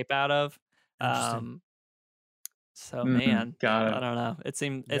escape out of. So man, Got I it. don't know. It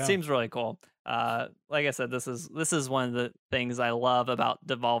Yeah. seems really cool. Like I said, this is one of the things I love about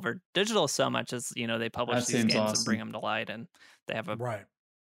Devolver Digital so much is, you know, they publish That these seems games and bring awesome. them to light, and they have a Right.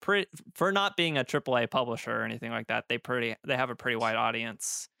 pretty, for not being a AAA publisher or anything like that, they have a pretty wide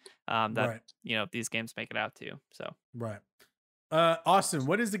audience that Right. you know these games make it out to. So Right. Austin,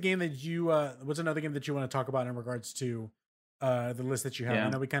 what is the game that you what's another game that you want to talk about in regards to the list that you have? I Yeah.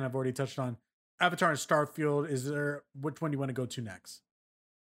 know we kind of already touched on Avatar and Starfield. Is there which one do you want to go to next?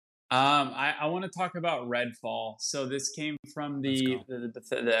 I want to talk about Redfall. So this came from Let's the go.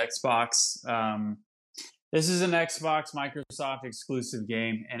 the Xbox. This is an Xbox Microsoft exclusive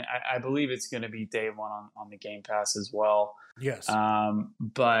game, and I believe it's going to be day one on the Game Pass as well. Yes.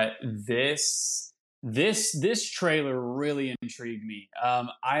 But this trailer really intrigued me.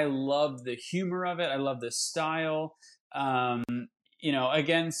 I love the humor of it. I love the style. You know,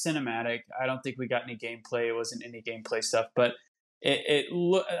 again, cinematic. I don't think we got any gameplay. It wasn't any gameplay stuff, but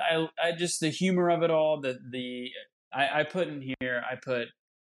I just the humor of it all. I put in here. I put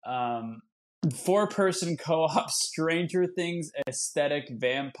 4-person co-op Stranger Things aesthetic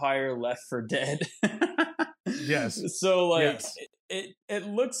vampire Left 4 Dead. Yes. So like Yes. it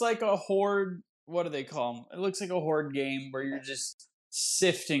looks like a horde. What do they call them? It looks like a horde game where you're just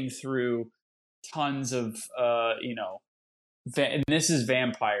sifting through tons of you know, and this is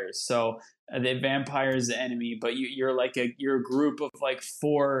vampires. So the vampire is the enemy, but you're a group of like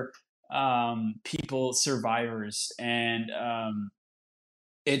 4 people, survivors, and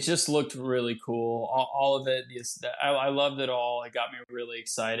it just looked really cool. All of it, I loved it all. It got me really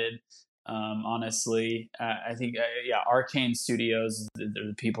excited. Honestly, I think Arcane Studios, they're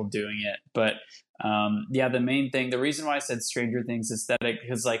the people doing it. But yeah, the main thing, the reason why I said Stranger Things aesthetic,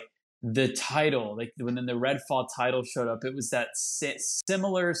 because like the title, like when the Redfall title showed up, it was that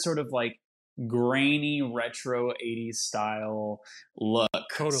similar sort of like grainy retro 80s style look.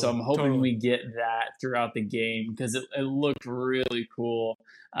 Totally. So I'm hoping Totally. we get that throughout the game because it looked really cool.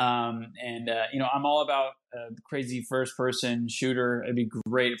 You know, I'm all about crazy first person shooter. It'd be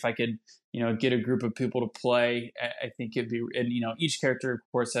great if I could, you know, get a group of people to play. I think it'd be, and you know, each character of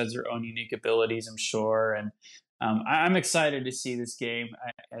course has their own unique abilities, I'm sure, and I'm excited to see this game.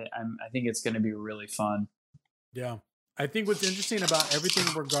 I think it's going to be really fun. Yeah. I think what's interesting about everything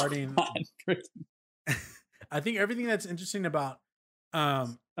regarding I think everything that's interesting about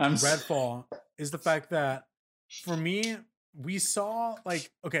Redfall is the fact that for me, we saw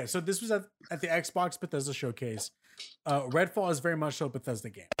like, okay, so this was at the Xbox Bethesda showcase. Redfall is very much so a Bethesda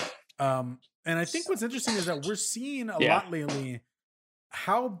game. And I think what's interesting is that we're seeing a lot lately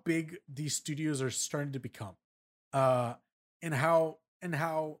how big these studios are starting to become. And how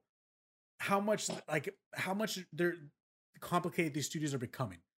much they're complicated these studios are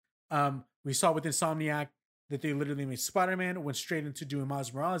becoming. We saw with Insomniac that they literally made Spider-Man, went straight into doing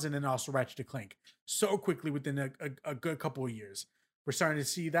Miles Morales, and then also Ratchet & Clank so quickly within a good couple of years. We're starting to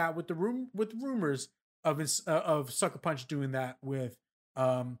see that with rumors of Sucker Punch doing that with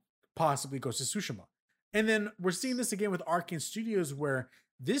possibly Ghost of Tsushima. And then we're seeing this again with Arcane Studios, where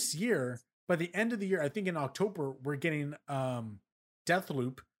this year, by the end of the year, I think in October, we're getting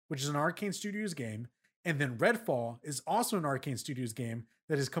Deathloop, which is an Arcane Studios game. And then Redfall is also an Arcane Studios game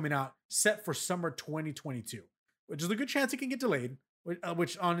that is coming out set for summer 2022, which is a good chance it can get delayed,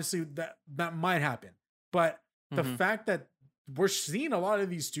 which honestly, that might happen. But the fact that we're seeing a lot of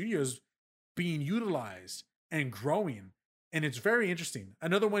these studios being utilized and growing, and it's very interesting.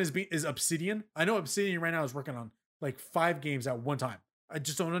 Another one is Obsidian. I know Obsidian right now is working on like 5 games at one time. I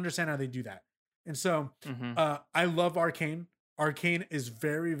just don't understand how they do that. And so I love Arcane. Arcane is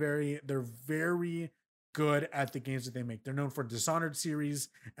they're very good at the games that they make. They're known for Dishonored series,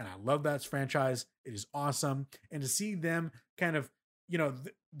 and I love that franchise. It is awesome. And to see them kind of, you know,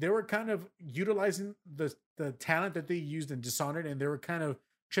 they were kind of utilizing the talent that they used in Dishonored, and they were kind of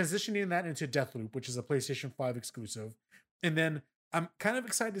transitioning that into Deathloop, which is a PlayStation 5 exclusive. And then I'm kind of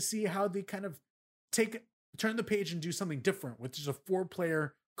excited to see how they kind of turn the page and do something different, which is a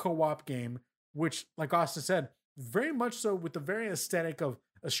 4-player co-op game, which, like Austin said, very much so with the very aesthetic of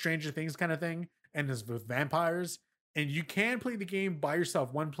a Stranger Things kind of thing, and is with vampires. And you can play the game by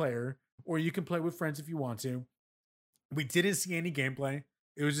yourself, 1 player, or you can play with friends if you want to. We didn't see any gameplay.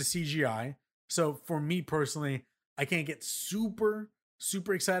 It was a CGI. So for me personally, I can't get super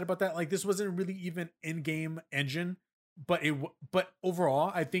excited about that. Like, this wasn't really even in-game engine, but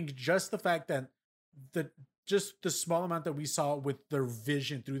overall, I think just the fact that the small amount that we saw with their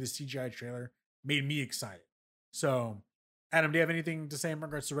vision through the CGI trailer made me excited. So, Adam, do you have anything to say in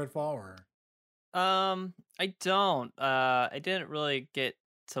regards to Redfall, or? I don't. I didn't really get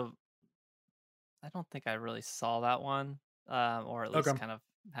to I don't think I really saw that one, or at least kind of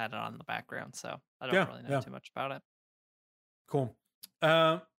had it on the background. So I don't really know too much about it. Cool.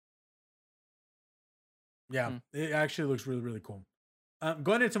 It actually looks really, really cool.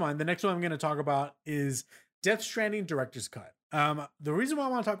 Going into mine, the next one I'm going to talk about is Death Stranding Director's Cut. The reason why I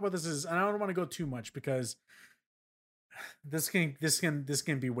want to talk about this is, and I don't want to go too much because this can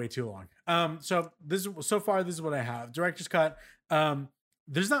be way too long. So far this is what I have. Director's Cut.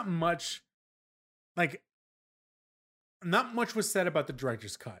 There's not much was said about the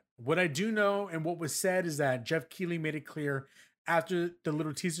director's cut. What I do know and what was said is that Jeff Keighley made it clear after the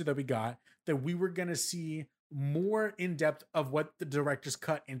little teaser that we got that we were going to see more in depth of what the director's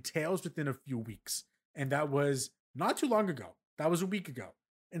cut entails within a few weeks. And that was not too long ago. That was a week ago.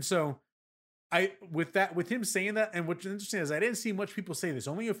 And so with him saying that, and what's interesting is I didn't see much people say this.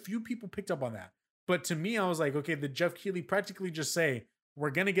 Only a few people picked up on that. But to me, I was like, okay, did Jeff Keighley practically just say, we're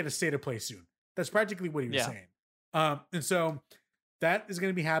going to get a state of play soon? That's practically what he was saying. And so that is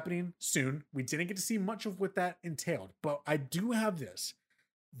going to be happening soon. We didn't get to see much of what that entailed, but I do have this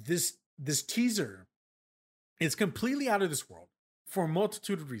teaser is completely out of this world for a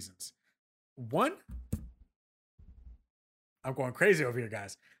multitude of reasons. One, I'm going crazy over here,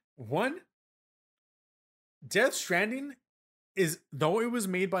 guys. One, Death Stranding is, though it was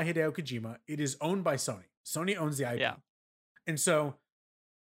made by Hideo Kojima, it is owned by Sony. Sony owns the IP. Yeah. And so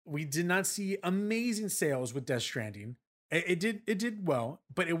we did not see amazing sales with Death Stranding. It did well,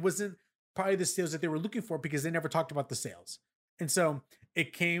 but it wasn't probably the sales that they were looking for because they never talked about the sales. And so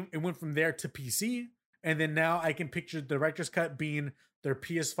it went from there to PC. And then now I can picture the director's cut being their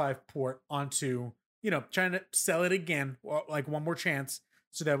PS5 port onto, trying to sell it again, like one more chance,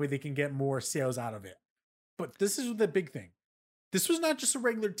 so that way they can get more sales out of it. But this is the big thing. This was not just a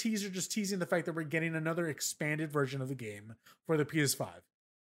regular teaser, just teasing the fact that we're getting another expanded version of the game for the PS5.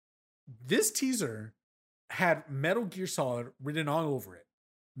 This teaser had Metal Gear Solid written all over it.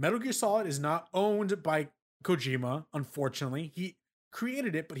 Metal Gear Solid is not owned by Kojima, unfortunately. He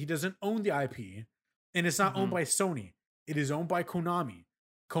created it, but he doesn't own the IP. And it's not owned by Sony. It is owned by Konami.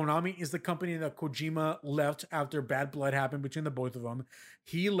 Konami is the company that Kojima left after Bad Blood happened between the both of them.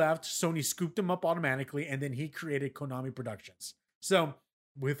 He left, Sony scooped him up automatically, and then he created Konami Productions. So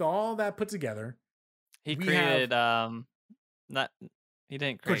with all that put together, he created he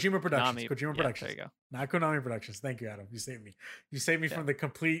didn't create Kojima Productions. Konami. Kojima Productions. There you go. Not Konami Productions. Thank you, Adam. You saved me. You saved me from the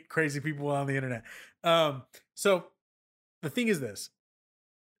complete crazy people on the internet. So the thing is this.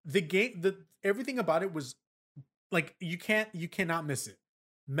 The game, everything about it was like, you cannot miss it.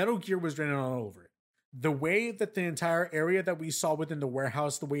 Metal Gear was written all over it. The way that the entire area that we saw within the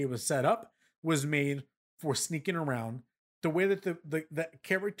warehouse, the way it was set up, was made for sneaking around. The way that the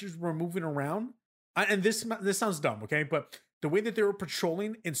characters were moving around, and this sounds dumb, okay? But the way that they were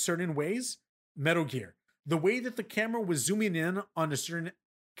patrolling in certain ways, Metal Gear. The way that the camera was zooming in on a certain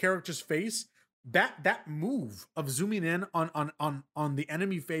character's face, that move of zooming in on the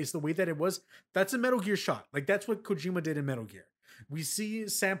enemy face, the way that it was, that's a Metal Gear shot. Like, that's what Kojima did in Metal Gear. We see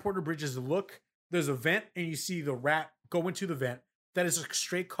Sam Porter Bridges look, there's a vent, and you see the rat go into the vent. That is a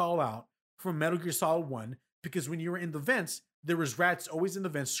straight call out from Metal Gear Solid 1, because when you were in the vents, there was rats always in the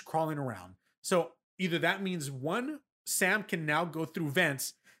vents crawling around. So either that means one, Sam can now go through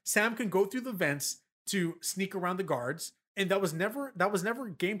vents. Sam can go through the vents to sneak around the guards. And that was never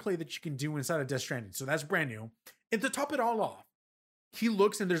gameplay that you can do inside of Death Stranding. So that's brand new. And to top it all off, he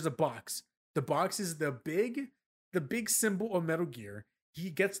looks and there's a box. The box is the big symbol of Metal Gear. He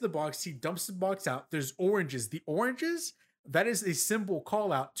gets the box, he dumps the box out. There's oranges. The oranges, that is a symbol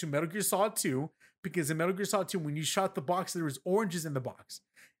call out to Metal Gear Solid 2, because in Metal Gear Solid 2, when you shot the box, there was oranges in the box.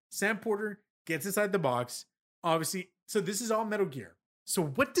 Sam Porter gets inside the box, obviously. So this is all Metal Gear. So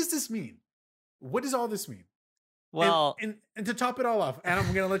what does this mean? What does all this mean? Well, and to top it all off, Adam,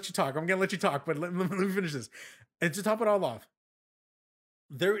 I'm going to let you talk. But let me finish this. And to top it all off,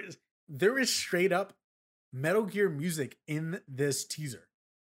 there is straight up Metal Gear music in this teaser.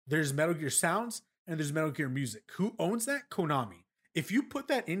 There's Metal Gear sounds and there's Metal Gear music. Who owns that? Konami. If you put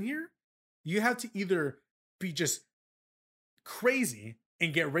that in here, you have to either be just crazy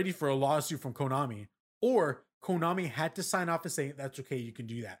and get ready for a lawsuit from Konami, or Konami had to sign off and say, that's okay, you can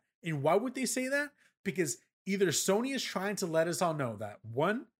do that. And why would they say that? Because either Sony is trying to let us all know that,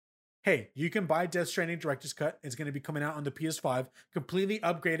 one, hey, you can buy Death Stranding Director's Cut. It's going to be coming out on the PS5, completely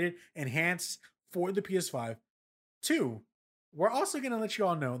upgraded, enhanced for the PS5. Two, we're also going to let you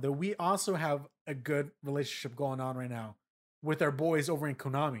all know that we also have a good relationship going on right now with our boys over in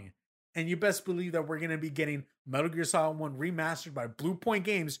Konami. And you best believe that we're going to be getting Metal Gear Solid 1 remastered by Blue Point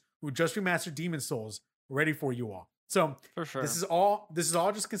Games, who just remastered Demon's Souls, ready for you all. So For sure. this is all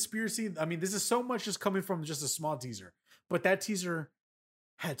just conspiracy. I mean, this is so much just coming from just a small teaser, but that teaser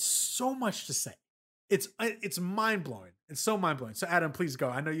had so much to say. It's mind blowing. It's so mind blowing. So Adam, please go.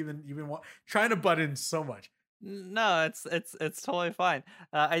 I know you've been trying to butt in so much. No, it's totally fine.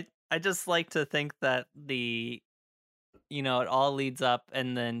 I just like to think that it all leads up,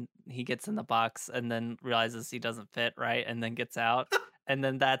 and then he gets in the box, and then realizes he doesn't fit right, and then gets out, and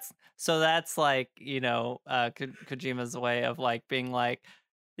then that's like Kojima's way of like being like,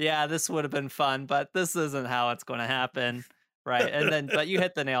 yeah, this would have been fun, but this isn't how it's going to happen, right? And then, but you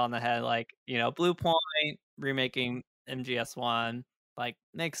hit the nail on the head, like Blue Point remaking MGS1 like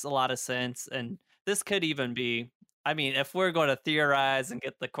makes a lot of sense, and this could even be. I mean, if we're going to theorize and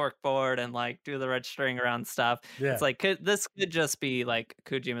get the cork board and like do the red string around stuff, Yeah. it's like this could just be like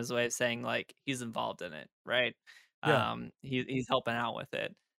Kojima's way of saying like he's involved in it, right? Yeah. He's helping out with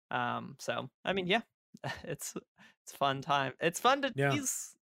it. So I mean, yeah, it's fun time. It's fun to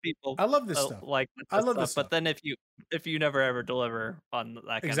tease people. I love this stuff. Like I love this stuff. stuff. But then if you never ever deliver on that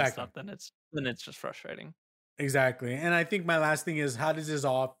kind of Exactly. stuff, then it's just frustrating. Exactly. And I think my last thing is, how does this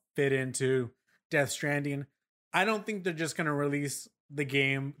all fit into Death Stranding? I don't think they're just going to release the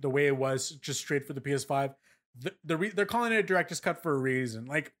game the way it was, just straight for the PS5. They're calling it a director's cut for a reason.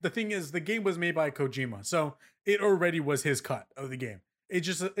 Like, the thing is, the game was made by Kojima, so it already was his cut of the game. It's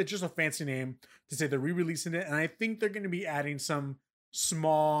just a fancy name to say they're re-releasing it, and I think they're going to be adding some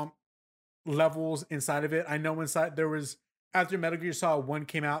small levels inside of it. I know inside there was, after Metal Gear Solid 1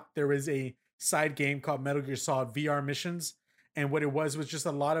 came out, there was a side game called Metal Gear Solid VR Missions, and what it was just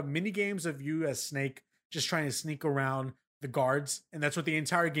a lot of mini games of you as Snake just trying to sneak around the guards, and that's what the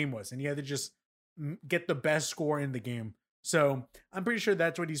entire game was, and you had to just get the best score in the game. So I'm pretty sure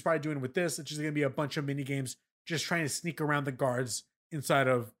that's what he's probably doing with this. It's just going to be a bunch of mini games just trying to sneak around the guards inside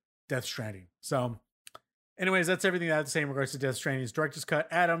of Death Stranding. So anyways, that's everything I have to say in regards to Death Stranding's director's cut.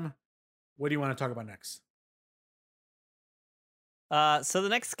 Adam, what do you want to talk about next? So the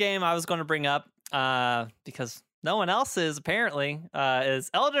next game I was going to bring up, because no one else is apparently, is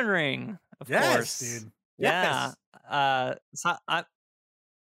Elden Ring. Of course, dude. Yeah. So I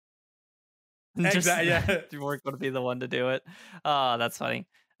you weren't going to be the one to do it. Oh, that's funny.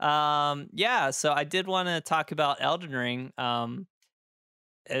 Yeah. So I did want to talk about Elden Ring.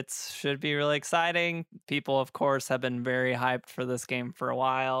 It should be really exciting. People, of course, have been very hyped for this game for a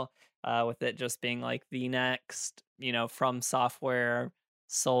while. With it just being like the next, From Software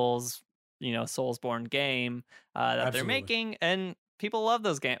Soulsborne game that they're making, and people love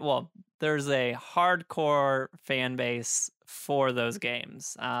those games. Well, there's a hardcore fan base for those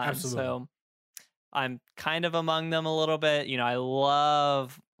games. Absolutely. So I'm kind of among them a little bit. I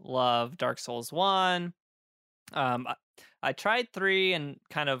love Dark Souls 1. I tried 3 and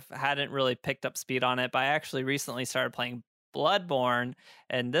kind of hadn't really picked up speed on it, but I actually recently started playing Bloodborne,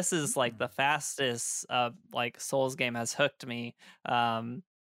 and this is like the fastest like Souls game has hooked me.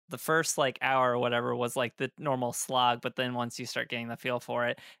 The first like hour or whatever was like the normal slog, but then once you start getting the feel for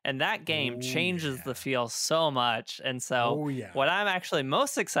it, and that game changes the feel so much. And so what I'm actually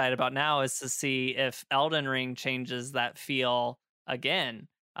most excited about now is to see if Elden Ring changes that feel again.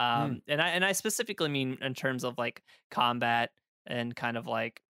 And I specifically mean in terms of like combat and kind of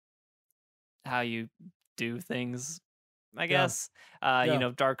like how you do things, I guess.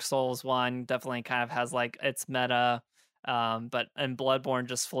 Dark Souls 1 definitely kind of has like its meta, but and Bloodborne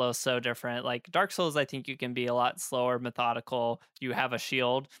just flows so different. Like Dark Souls, I think you can be a lot slower, methodical. You have a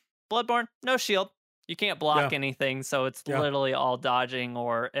shield. Bloodborne, no shield. You can't block anything, so it's literally all dodging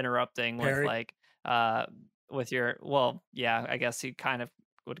or interrupting with like with your I guess you kind of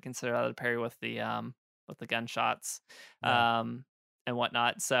would consider that a parry with the gunshots and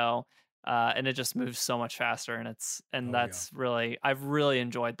whatnot. So and it just moves so much faster, and I've really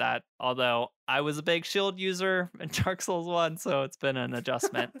enjoyed that. Although I was a big shield user in Dark Souls 1, so it's been an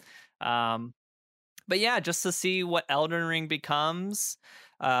adjustment. But yeah, just to see what Elden Ring becomes.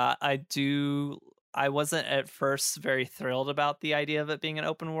 I wasn't at first very thrilled about the idea of it being an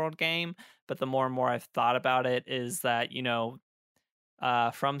open world game, but the more and more I've thought about it is that,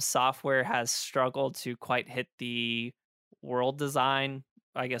 From Software has struggled to quite hit the world design,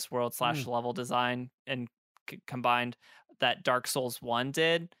 I guess world / level design, and combined that Dark Souls 1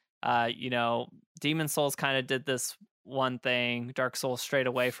 did. Demon Souls kind of did this one thing, Dark Souls strayed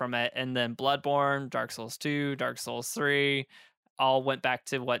away from it, and then Bloodborne, Dark Souls 2, Dark Souls 3 all went back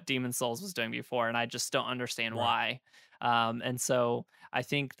to what Demon Souls was doing before, and I just don't understand why. And so I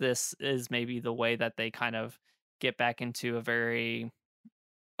think this is maybe the way that they kind of get back into a very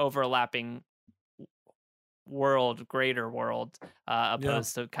overlapping greater world,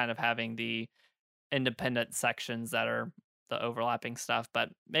 opposed to kind of having the independent sections that are the overlapping stuff, but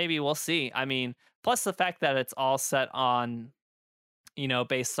maybe we'll see. I mean, plus the fact that it's all set on,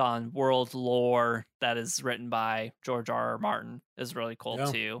 based on world lore that is written by George R. R. Martin is really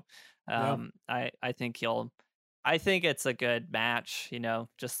cool too. I think it's a good match,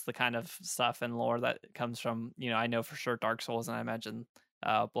 just the kind of stuff and lore that comes from, I know for sure Dark Souls, and I imagine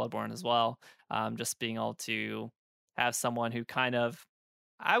Bloodborne as well. Just being able to have someone who kind of,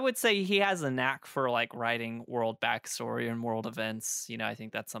 I would say he has a knack for like writing world backstory and world events. I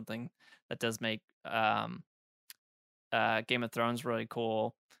think that's something that does make Game of Thrones really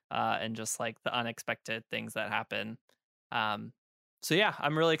cool, and just like the unexpected things that happen. So yeah,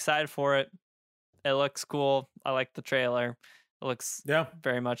 I'm really excited for it. It looks cool. I like the trailer. It looks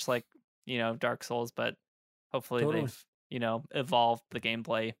very much like, Dark Souls, but hopefully they've, evolved the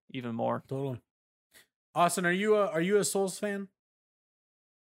gameplay even more. Totally. Austin, are you a Souls fan?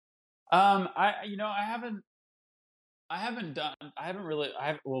 Well,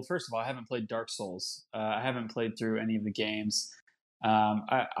 first of all, I haven't played Dark Souls. I haven't played through any of the games. It's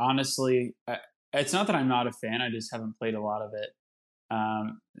not that I'm not a fan. I just haven't played a lot of it.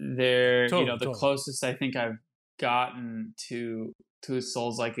 The closest I think I've gotten to a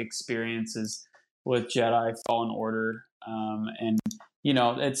Souls-like experience is with Jedi Fallen Order. And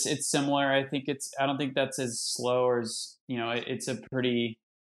it's similar. I don't think that's as slow or as,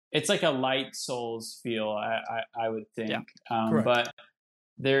 it's like a light Souls feel, I would think. Yeah, but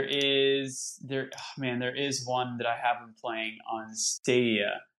there is one that I have been playing on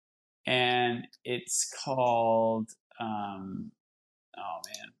Stadia, and it's called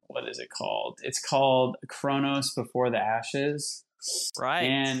what is it called? It's called Chronos Before the Ashes. Right.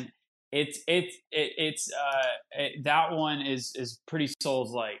 And that one is pretty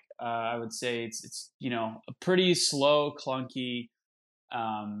Souls-like. I would say it's a pretty slow, clunky.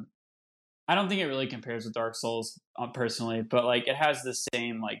 I don't think it really compares with Dark Souls personally, but like it has the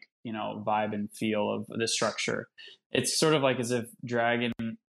same like vibe and feel of the structure. It's sort of like as if Dragon,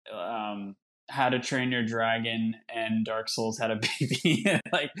 How to Train Your Dragon, and Dark Souls had a baby.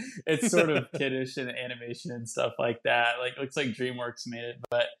 Like it's sort of kiddish and animation and stuff like that. Like looks like DreamWorks made it,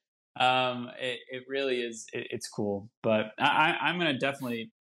 but it really is. It's cool. But I'm gonna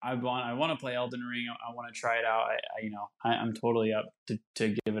definitely. I want to play Elden Ring. I want to try it out. I'm totally up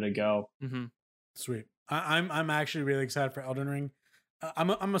to give it a go. Mm-hmm. Sweet. I'm actually really excited for Elden Ring.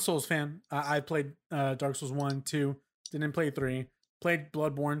 I'm a Souls fan. I played Dark Souls 1, 2, didn't play 3. Played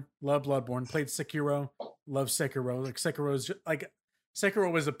Bloodborne, love Bloodborne. Played Sekiro, love Sekiro. Like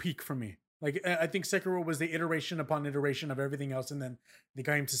Sekiro was a peak for me. Like I think Sekiro was the iteration upon iteration of everything else, and then they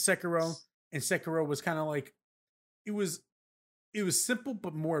got into Sekiro, and Sekiro was kind of like it was simple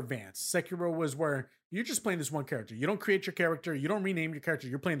but more advanced. Sekiro was where you're just playing this one character. You don't create your character. You don't rename your character.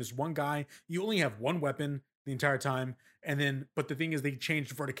 You're playing this one guy. You only have one weapon the entire time. But the thing is, they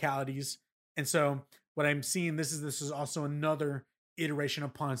changed verticalities. And so what I'm seeing, this is also another iteration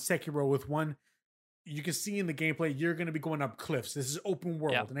upon Sekiro with one. You can see in the gameplay, you're going to be going up cliffs. This is open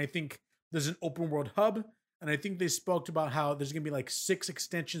world. Yeah. And I think there's an open world hub. And I think they spoke about how there's going to be like 6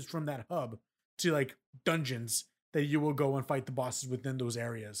 extensions from that hub to like dungeons that you will go and fight the bosses within those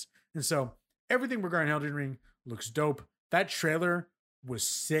areas. And so everything regarding Elden Ring looks dope. That trailer was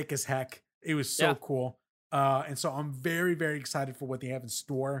sick as heck. It was so cool. And so I'm very, very excited for what they have in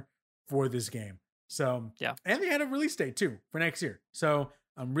store for this game. So, and they had a release date too for next year. So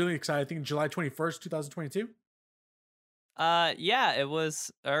I'm really excited. I think July 21st, 2022. It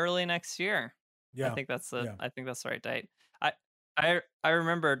was early next year. Yeah. I think that's the right date. I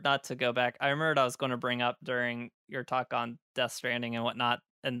remember, not to go back, I remembered I was going to bring up during your talk on Death Stranding and whatnot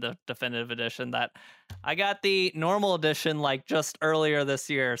in the definitive edition that I got the normal edition like just earlier this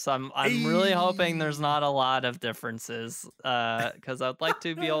year. So I'm really hoping there's not a lot of differences, because I'd like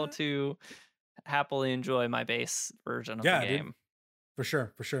to be able to happily enjoy my base version of the game. Dude.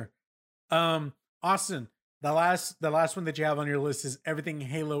 For sure. Austin, the last one that you have on your list is everything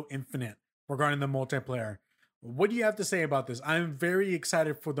Halo Infinite regarding the multiplayer. What do you have to say about this? I'm very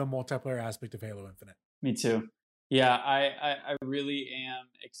excited for the multiplayer aspect of Halo Infinite. Me too. Yeah, I really am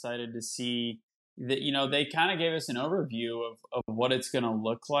excited to see that. They kind of gave us an overview of what it's going to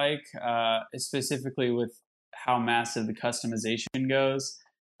look like, specifically with how massive the customization goes.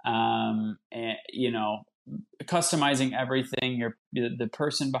 And customizing everything. The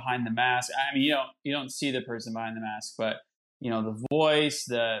person behind the mask. I mean, you don't see the person behind the mask, but the voice,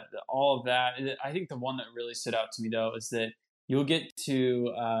 the all of that. I think the one that really stood out to me though is that you'll get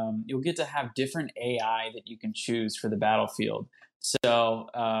to have different AI that you can choose for the battlefield. So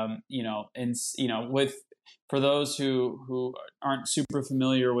with for those who aren't super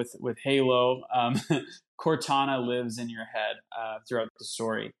familiar with Halo, Cortana lives in your head throughout the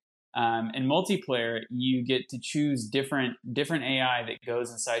story. In multiplayer, you get to choose different AI that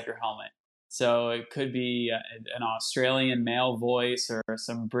goes inside your helmet. So it could be an Australian male voice or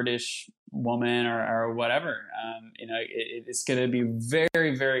some British woman or whatever. It's going to be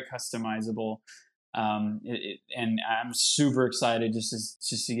very, very customizable. And I'm super excited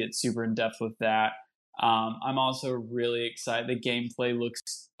just to get super in depth with that. I'm also really excited. The gameplay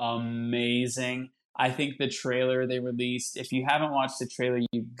looks amazing. I think the trailer they released, if you haven't watched the trailer,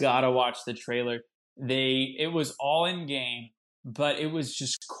 you gotta watch the trailer. It was all in game, but it was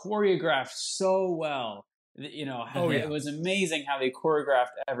just choreographed so well. It was amazing how they choreographed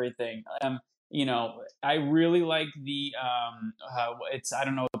everything. I really like the I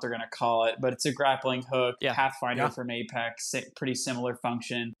don't know what they're gonna call it, but it's a grappling hook, Pathfinder from Apex, pretty similar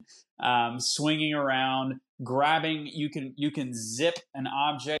function. Swinging around, grabbing, you can zip an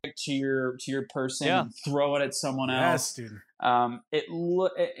object to your person, and throw it at someone else. Dude. I'm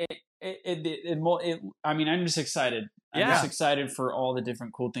just excited. I'm just excited for all the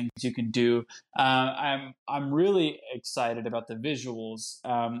different cool things you can do. I'm really excited about the visuals.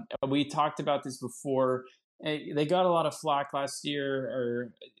 We talked about this before. They got a lot of flack last year,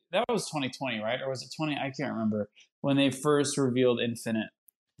 or that was 2020, right? Or was it 20? I can't remember, when they first revealed Infinite.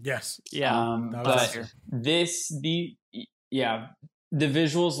 Yes. Yeah. But the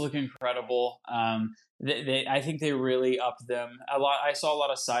visuals look incredible. I think they really upped them a lot. I saw a lot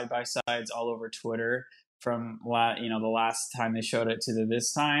of side by sides all over Twitter from the last time they showed it to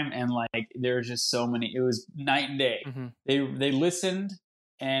this time, and like there were just so many. It was night and day. Mm-hmm. They listened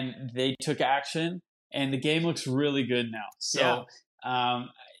and they took action, and the game looks really good now. So I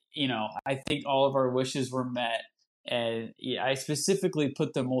think all of our wishes were met. And I specifically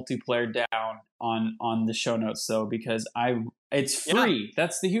put the multiplayer down on the show notes though, because it's free. Yeah.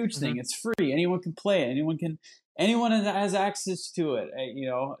 That's the huge thing. It's free. Anyone can play it. Anyone has access to it.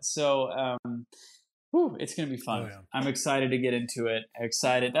 So it's gonna be fun. I'm excited to get into it.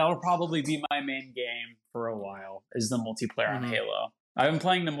 That'll probably be my main game for a while, is the multiplayer on Halo. I've been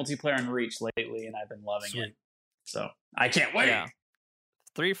playing the multiplayer on Reach lately, and I've been loving it. So I can't wait. Yeah.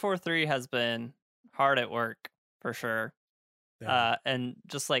 343 has been hard at work. For sure. Yeah. And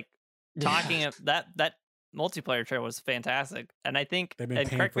just like talking of that multiplayer trailer was fantastic. And I think, and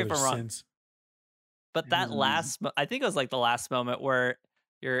correct me if I'm wrong, but that I think it was like the last moment where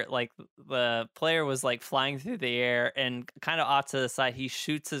you're like, the player was like flying through the air and kind of off to the side, he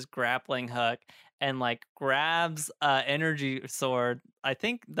shoots his grappling hook and like grabs energy sword. I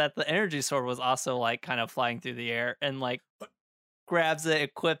think that the energy sword was also like kind of flying through the air and like grabs it,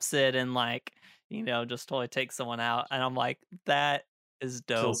 equips it, and like, just totally take someone out. And I'm like, that is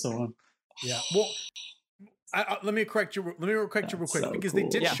dope. Kill someone. Yeah. Well, let me correct you real quick, because they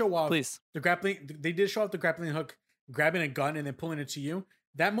did show off the grappling. They did show off the grappling hook, grabbing a gun and then pulling it to you.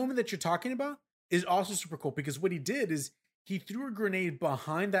 That moment that you're talking about is also super cool, because what he did is he threw a grenade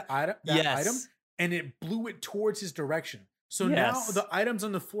behind that item, and it blew it towards his direction. So now the items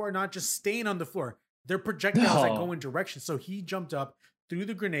on the floor are not just staying on the floor. They're projectiles that go in directions. So he jumped up, threw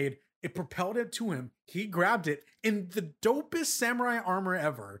the grenade, it propelled it to him. He grabbed it in the dopest samurai armor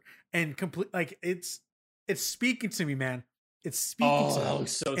ever, and it's speaking to me, man. It's speaking to me. That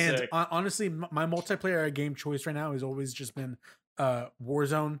looks so and sick. Honestly, my multiplayer game choice right now has always just been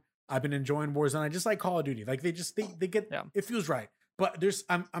Warzone. I've been enjoying Warzone. I just like Call of Duty. Like they get it feels right. But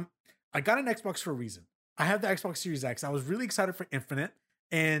I got an Xbox for a reason. I have the Xbox Series X. I was really excited for Infinite,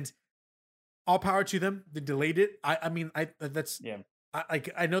 and all power to them. They delayed it. I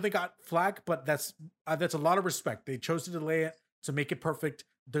know they got flack, but that's a lot of respect. They chose to delay it to make it perfect.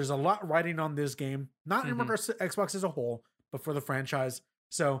 There's a lot riding on this game, not in regards to Xbox as a whole, but for the franchise.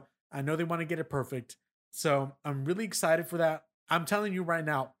 So I know they want to get it perfect. So I'm really excited for that. I'm telling you right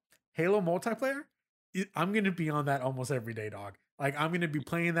now, Halo multiplayer, I'm going to be on that almost every day, dog. Like I'm going to be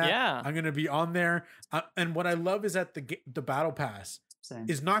playing that. Yeah. I'm going to be on there. And what I love is that the battle pass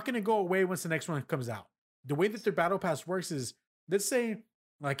is not going to go away once the next one comes out. The way that their battle pass works is, let's say,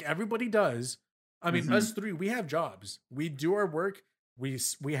 like everybody does. I mean, us three, we have jobs. We do our work. We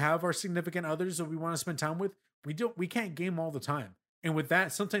have our significant others that we want to spend time with. We can't game all the time. And with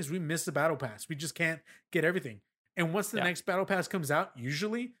that, sometimes we miss the battle pass. We just can't get everything. And once the next battle pass comes out,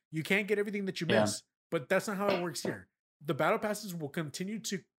 usually you can't get everything that you miss. But that's not how it works here. The battle passes will continue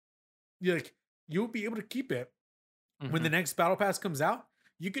to, you'll be able to keep it. When the next battle pass comes out,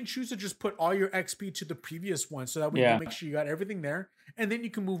 you can choose to just put all your XP to the previous one, so that way you can make sure you got everything there, and then you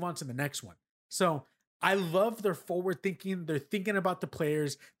can move on to the next one. So I love their forward thinking. They're thinking about the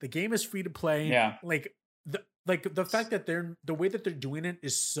players. The game is free to play. Yeah. Like the fact that the way that they're doing it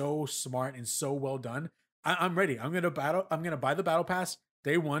is so smart and so well done. I'm ready. I'm gonna buy the battle pass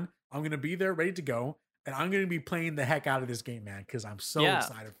day one. I'm gonna be there ready to go, and I'm gonna be playing the heck out of this game, man, because I'm so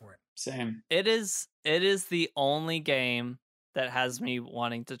excited for it. Same. It is the only game that has me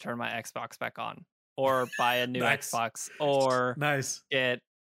wanting to turn my Xbox back on, or buy a new Nice. Xbox, or Nice. get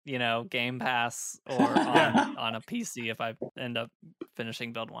Game Pass, or on a PC if I end up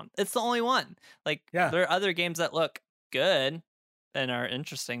finishing Build 1. It's the only one. Like, there are other games that look good and are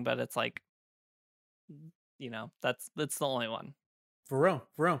interesting, but it's like, that's the only one. For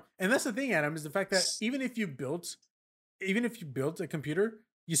real. And that's the thing, Adam, is the fact that even if you built a computer,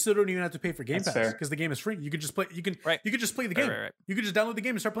 you still don't even have to pay for Game Pass because the game is free. You can just play. You can just play the game. Right. You can just download the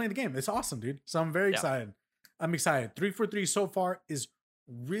game and start playing the game. It's awesome, dude. So I'm very excited. I'm excited. 343 so far is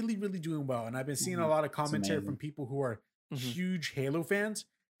really, really doing well, and I've been seeing a lot of commentary from people who are huge Halo fans,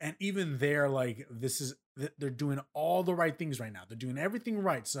 and even they're like, they're doing all the right things right now. They're doing everything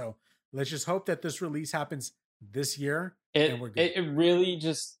right. So let's just hope that this release happens this year, and we're good. It really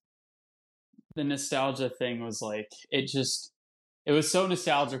just, the nostalgia thing was like, it was so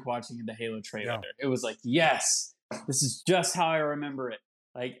nostalgic watching the Halo trailer. Yeah. It was like, yes, this is just how I remember it.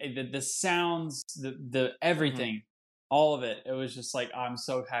 Like the sounds, the everything, all of it. It was just like, I'm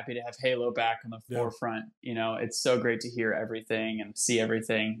so happy to have Halo back on the forefront. It's so great to hear everything and see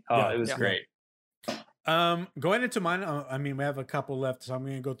everything. Oh, it was great. Going into mine, I mean, we have a couple left, so I'm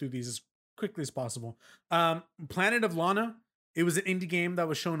going to go through these as quickly as possible. Planet of Lana. It was an indie game that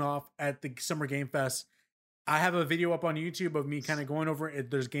was shown off at the Summer Game Fest. I have a video up on YouTube of me kind of going over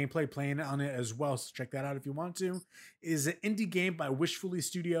it. There's gameplay playing on it as well, so check that out if you want to. It is an indie game by Wishfully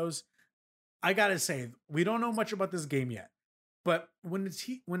Studios. I gotta say, we don't know much about this game yet, but when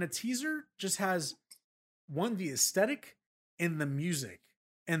a teaser just has the aesthetic and the music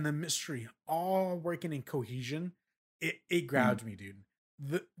and the mystery all working in cohesion, it grabs me, dude.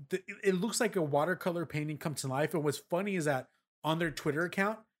 It looks like a watercolor painting come to life. And what's funny is that on their Twitter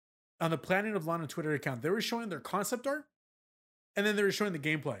account, on the Planet of Lana Twitter account, they were showing their concept art, and then they were showing the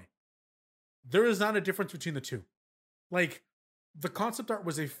gameplay. There is not a difference between the two. Like, the concept art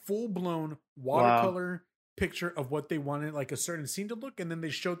was a full-blown watercolor picture of what they wanted, like a certain scene to look, and then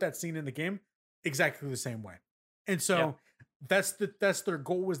they showed that scene in the game exactly the same way. And so that's their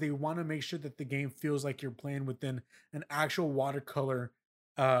goal, was they want to make sure that the game feels like you're playing within an actual watercolor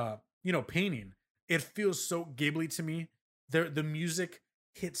painting. It feels so Ghibli to me. The music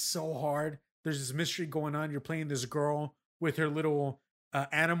hits so hard. There's this mystery going on. You're playing this girl with her little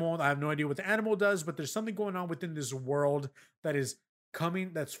animal. I have no idea what the animal does, but there's something going on within this world that's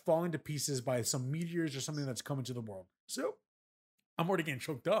falling to pieces by some meteors or something that's coming to the world. So I'm already getting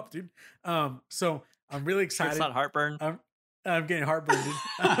choked up, dude. So I'm really excited. It's not heartburn. I'm getting heartburn, dude.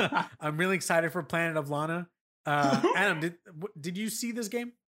 I'm really excited for Planet of Lana. Adam, did you see this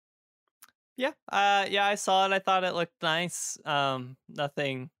game? Yeah. I saw it. I thought it looked nice.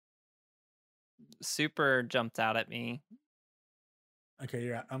 Nothing super jumped out at me. Okay,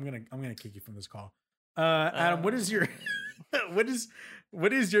 yeah, I'm gonna kick you from this call. Adam, what is your what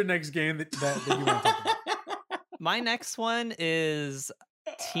is your next game that you want to talk about? My next one is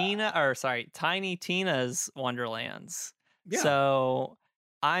Tiny Tina's Wonderlands. Yeah. So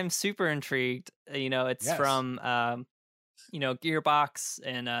I'm super intrigued. It's from Gearbox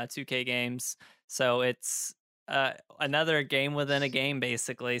and 2K Games. So it's another game within a game,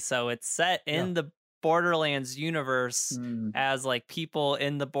 basically. So it's set in the Borderlands universe, as like people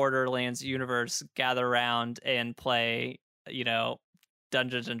in the Borderlands universe gather around and play,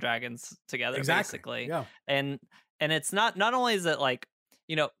 Dungeons and Dragons together, basically. Yeah. And it's not only is it like,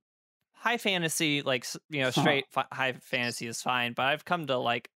 high fantasy, like, straight high fantasy is fine, but I've come to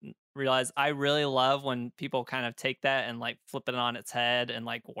like realize I really love when people kind of take that and like flip it on its head and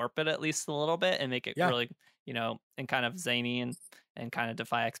like warp it at least a little bit and make it really, and kind of zany and kind of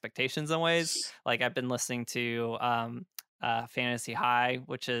defy expectations in ways. Like, I've been listening to Fantasy High,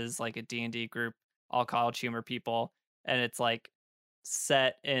 which is like a D&D group, all college humor people, and it's like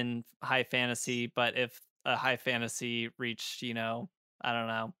set in high fantasy, but if a high fantasy reached, I don't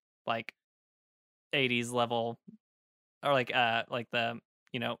know, like 80s level, or like the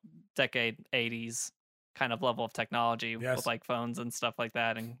decade 80s kind of level of technology with like phones and stuff like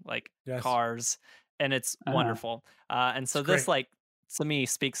that, and like cars, and it's wonderful. And so this like to me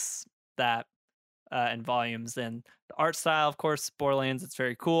speaks that in volumes. And the art style, of course, Borderlands, it's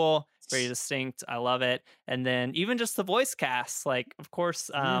very cool, very distinct. I love it. And then even just the voice cast, like, of course,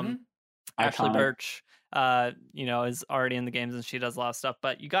 Ashley Birch, is already in the games and she does a lot of stuff.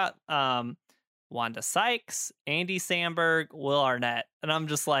 But you got Wanda Sykes, Andy Samberg, Will Arnett. And I'm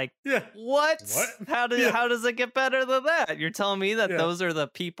just like, Yeah. what? How Yeah. does it get better than that? You're telling me that Yeah. those are the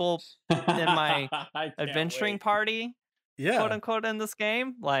people in my I can't adventuring wait. party, Yeah. quote unquote, in this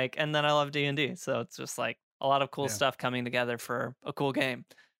game? Like, and then I love D&D. So it's just like a lot of cool Yeah. stuff coming together for a cool game.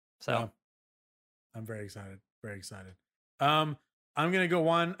 So Yeah. I'm very excited. Very excited. I'm gonna go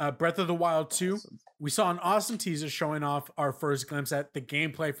on Breath of the Wild 2. Awesome. We saw an awesome teaser showing off our first glimpse at the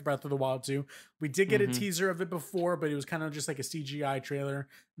gameplay for Breath of the Wild 2. We did get a Mhm. teaser of it before, but it was kind of just like a CGI trailer.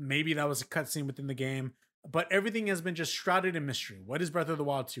 Maybe that was a cutscene within the game. But everything has been just shrouded in mystery. What is Breath of the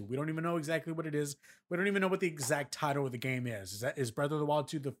Wild 2? We don't even know exactly what it is. We don't even know what the exact title of the game is. Is Breath of the Wild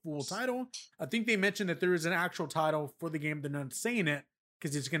 2 the full title? I think they mentioned that there is an actual title for the game. They're not saying it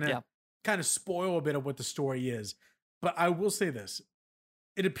because it's gonna Yeah. kind of spoil a bit of what the story is. But I will say this: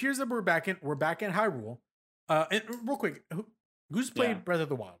 it appears that we're back in Hyrule. And real quick, who's played Yeah. Breath of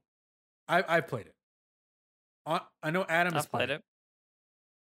the Wild? I've played it. I know Adam has I've played it.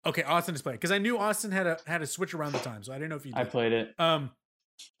 Okay, Austin has played because I knew Austin had a Switch around the time, so I didn't know if you did. I played it.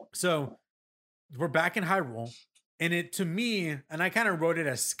 So we're back in Hyrule, and it to me, and I kind of wrote it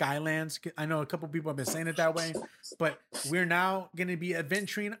as Skylands. I know a couple people have been saying it that way, but we're now going to be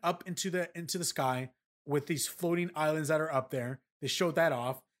adventuring up into the sky with these floating islands that are up there. They showed that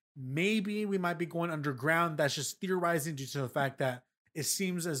off. Maybe we might be going underground. That's just theorizing due to the fact that it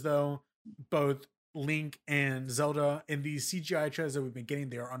seems as though both Link and Zelda in these CGI trailers that we've been getting,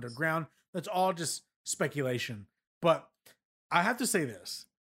 they are underground. That's all just speculation. But I have to say this.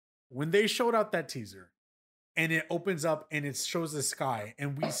 When they showed out that teaser and it opens up and it shows the sky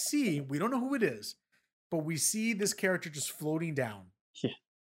and we don't know who it is, but we see this character just floating down. Yeah.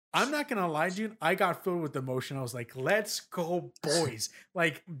 I'm not gonna lie, dude. I got filled with emotion. I was like, let's go, boys.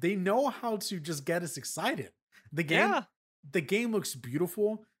 Like, they know how to just get us excited. The game looks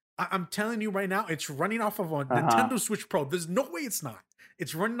beautiful. I'm telling you right now, it's running off of a Nintendo Switch Pro. There's no way it's not.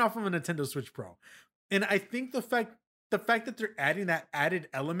 It's running off of a Nintendo Switch Pro. And I think the fact that they're adding that added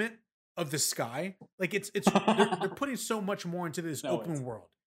element of the sky, like they're putting so much more into this open world,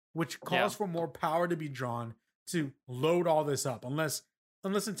 which calls for more power to be drawn to load all this up. Unless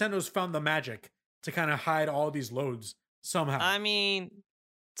Nintendo's found the magic to kind of hide all these loads somehow. I mean,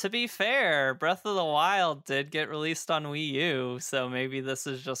 to be fair, Breath of the Wild did get released on Wii U, so maybe this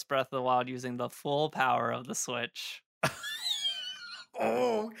is just Breath of the Wild using the full power of the Switch.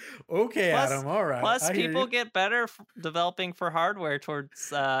 Oh, okay, Plus- Adam. All right. Plus, I hear people you. get better developing for hardware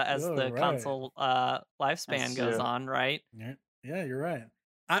towards as Oh, the right. console lifespan That's goes true. on, right? Yeah, you're right.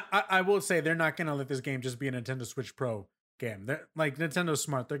 I will say they're not gonna let this game just be a Nintendo Switch Pro game. They're like Nintendo's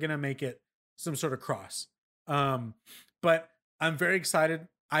smart. They're gonna make it some sort of cross. But I'm very excited.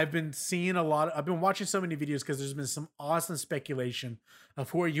 I've been watching so many videos because there's been some awesome speculation of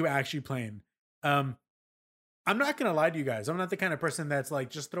who are you actually playing. I'm not gonna lie to you guys. I'm not the kind of person that's like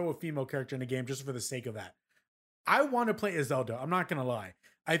just throw a female character in a game just for the sake of that. I want to play as Zelda. I'm not gonna lie.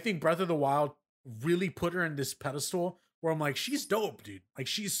 I think Breath of the Wild really put her in this pedestal where I'm like, she's dope, dude. Like,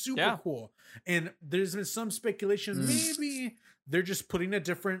 she's super cool. And there's been some speculation maybe they're just putting a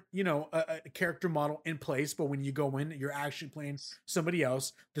different, a character model in place. But when you go in, you're actually playing somebody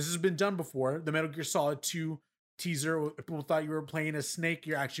else. This has been done before. The Metal Gear Solid 2 teaser, people thought you were playing as Snake.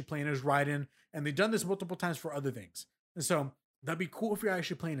 You're actually playing as Raiden. And they've done this multiple times for other things. And so that'd be cool if you're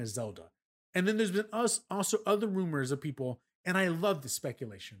actually playing as Zelda. And then there's been also other rumors of people, and I love this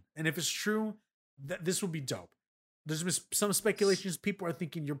speculation. And if it's true, this would be dope. There's been some speculations. People are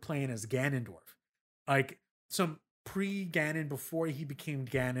thinking you're playing as Ganondorf, like some pre-Ganon before he became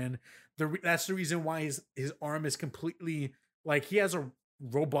Ganon. That's the reason why his arm is completely like he has a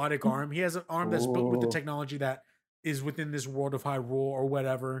robotic arm. He has an arm that's built with the technology that is within this world of Hyrule or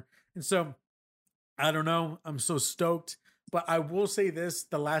whatever. And so I don't know. I'm so stoked. But I will say this,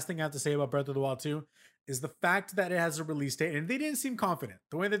 the last thing I have to say about Breath of the Wild 2 is the fact that it has a release date, and they didn't seem confident.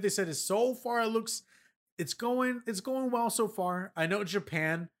 The way that they said is so far it's going well so far. I know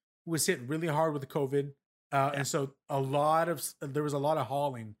Japan was hit really hard with COVID. And so there was a lot of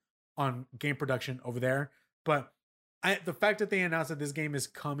hauling on game production over there. But the fact that they announced that this game is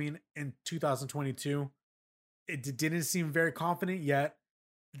coming in 2022, it didn't seem very confident yet.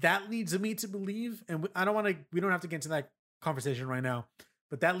 That leads me to believe, and we don't have to get into that conversation right now,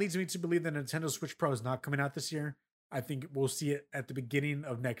 but that leads me to believe that Nintendo Switch Pro is not coming out this year. I think we'll see it at the beginning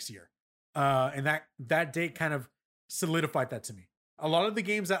of next year. And that date kind of solidified that to me. A lot of the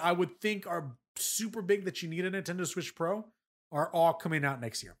games that I would think are super big that you need a Nintendo Switch Pro are all coming out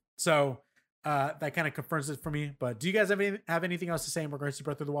next year. So that kind of confirms it for me. But do you guys have anything else to say in regards to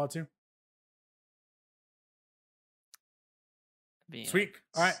Breath of the Wild 2? Sweet.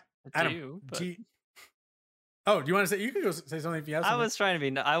 All right. Adam, do, but... do you want to say? You can go say something if you have something. I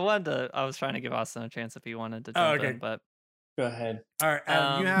was trying to give Austin a chance if he wanted to jump in, but go ahead. All right,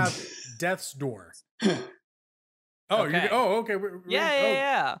 Adam, you have Death's Door. Okay. Okay.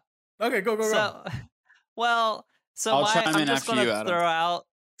 Yeah. Okay, go. So, well, I'm just going to throw out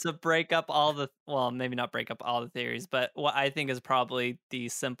to break up maybe not break up all the theories, but what I think is probably the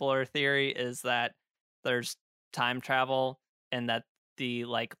simpler theory is that there's time travel and that the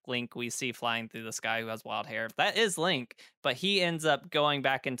Link we see flying through the sky who has wild hair, that is Link, but he ends up going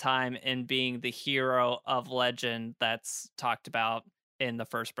back in time and being the hero of legend that's talked about in the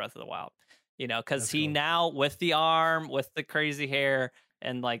first Breath of the Wild. Because he cool. Now with the arm, with the crazy hair,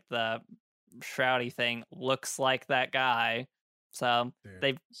 and the shroudy thing, looks like that guy. So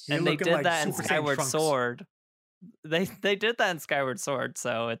they did that in Skyward Sword. They did that in Skyward Sword.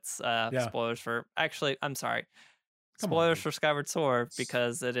 So it's spoilers for. Actually, I'm sorry. Spoilers for Skyward Sword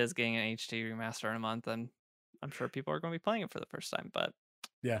because it is getting an HD remaster in a month, and I'm sure people are going to be playing it for the first time. But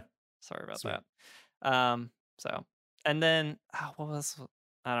yeah, sorry about that. So and then what was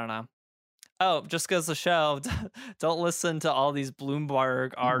I don't know. Oh, just goes to show, don't listen to all these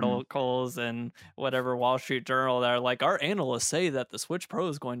Bloomberg articles and whatever Wall Street Journal that are like, our analysts say that the Switch Pro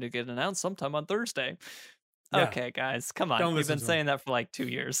is going to get announced sometime on Thursday. Yeah. Okay, guys, come on. We've been saying that for 2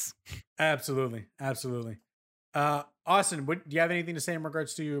 years. Absolutely. Austin, do you have anything to say in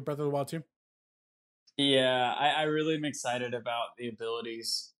regards to Breath of the Wild 2? Yeah, I really am excited about the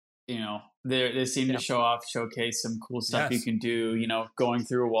abilities. They seem to showcase some cool stuff you can do, going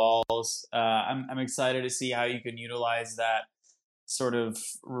through walls. I'm excited to see how you can utilize that sort of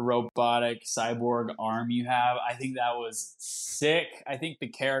robotic cyborg arm you have. I think that was sick. I think the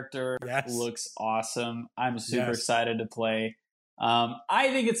character looks awesome. I'm super excited to play. I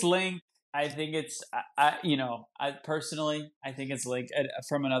think it's Link. I think it's, I personally think it's Link.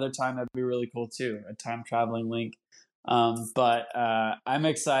 From another time, that'd be really cool too. A time traveling Link. But I'm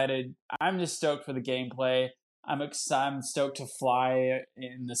excited. I'm just stoked for the gameplay. I'm stoked to fly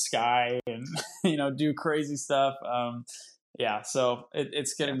in the sky and do crazy stuff. So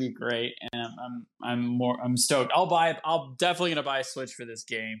it's gonna be great, and I'm stoked. I'm definitely gonna buy a Switch for this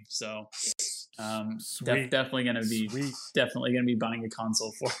game. So definitely gonna be buying a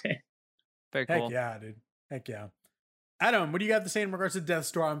console for it. Very cool. Heck yeah, dude. Heck yeah. Adam, what do you got to say in regards to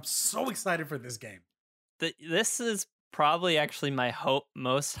Death's Door? I'm so excited for this game. This is probably actually my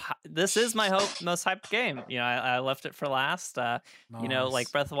most hyped game. I left it for last. Nice.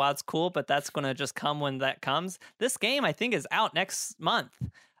 Breath of the Wild's cool, but that's going to just come when that comes. This game, I think, is out next month.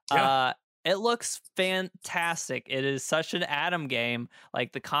 Yeah. It looks fantastic. It is such an Adam game.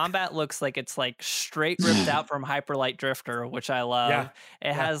 The combat looks like it's straight ripped out from Hyper Light Drifter, which I love. Yeah.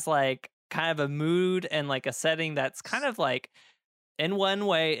 It has kind of a mood and a setting that's kind of in one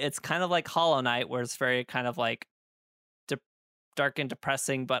way, it's kind of like Hollow Knight, where it's very kind of dark and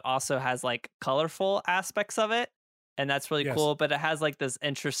depressing, but also has colorful aspects of it. And that's really cool. But it has this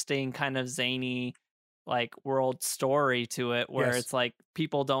interesting kind of zany world story to it, where it's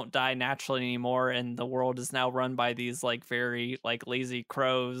people don't die naturally anymore. And the world is now run by these very lazy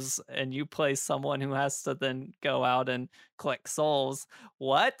crows. And you play someone who has to then go out and collect souls.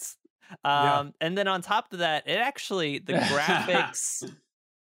 What? And then on top of that, the graphics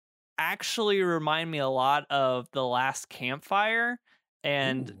actually remind me a lot of The Last Campfire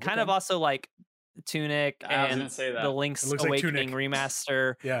and of also Tunic and the Link's Awakening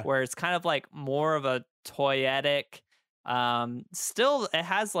remaster, where it's kind of more of a toyetic. Still, it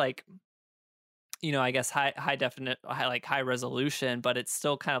has I guess high resolution, but it's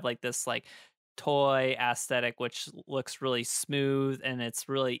still kind of this toy aesthetic, which looks really smooth and it's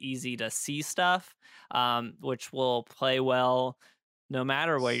really easy to see stuff, which will play well no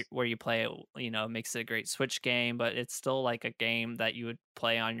matter where you play it. Makes it a great Switch game, but it's still a game that you would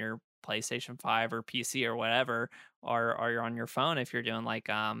play on your PlayStation 5 or PC or whatever, or you're on your phone if you're doing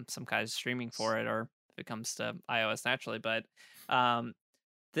some kind of streaming for it, or if it comes to iOS naturally. But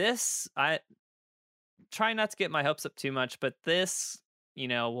this, I try not to get my hopes up too much, but this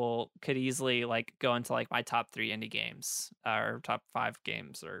could easily go into my top 3 indie games or top 5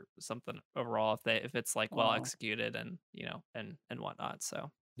 games or something overall if it's well executed and and whatnot.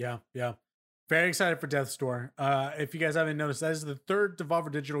 So yeah, very excited for Death's Door. If you guys haven't noticed, that is the 3rd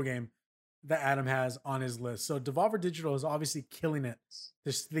Devolver Digital game that Adam has on his list. So Devolver Digital is obviously killing it.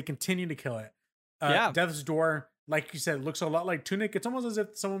 They continue to kill it. Death's Door, like you said, looks a lot like Tunic. It's almost as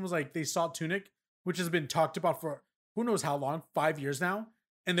if someone was they saw Tunic, which has been talked about for who knows how long, 5 years now.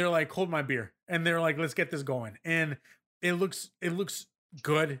 And they're hold my beer. And they're let's get this going. And it looks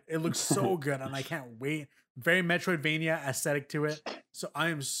good. It looks so good. And I can't wait very Metroidvania aesthetic to it. So I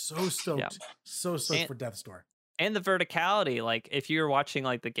am so stoked, so stoked for Death's Door. And the verticality, like if you're watching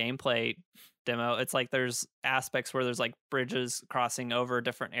like the gameplay demo, it's like there's aspects where there's like bridges crossing over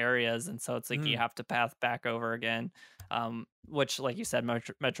different areas, and so it's like you have to path back over again, which, like you said,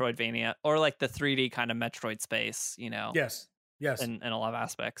 Metroidvania, or like the 3D kind of Metroid space, you know. Yes in a lot of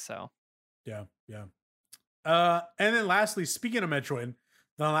aspects. So yeah. And then lastly, speaking of Metroid,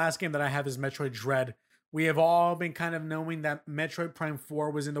 the last game that I have is Metroid Dread. We have all been kind of knowing that Metroid Prime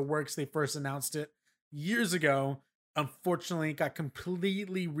 4 was in the works. They first announced it years ago. Unfortunately, it got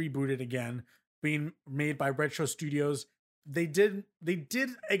completely rebooted again, being made by Retro Studios. They did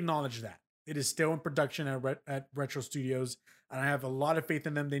acknowledge that it is still in production at Retro Studios, and I have a lot of faith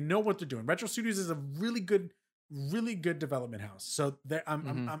in them. They know what they're doing. Retro Studios is a really good development house, so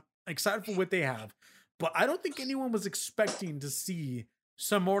I'm excited for what they have. But I don't think anyone was expecting to see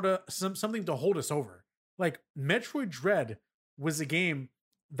something to hold us over. Like Metroid Dread was a game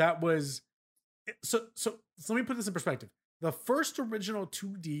that was so let me put this in perspective. The first original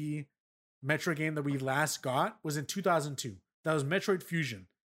 2D Metroid game that we last got was in 2002. That was Metroid Fusion.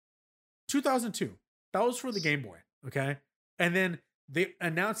 2002. That was for the Game Boy, okay? And then they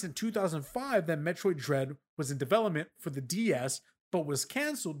announced in 2005 that Metroid Dread was in development for the DS, but was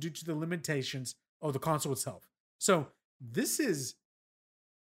canceled due to the limitations of the console itself. So this is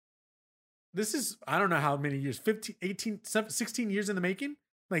I don't know how many years, 15, 18, 16 years in the making.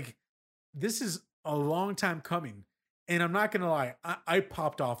 Like, this is a long time coming. And I'm not going to lie, I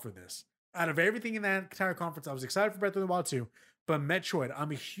popped off for this. Out of everything in that entire conference, I was excited for Breath of the Wild 2, but Metroid,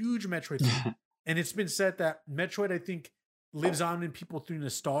 I'm a huge Metroid fan. And it's been said that Metroid, I think, lives on in people through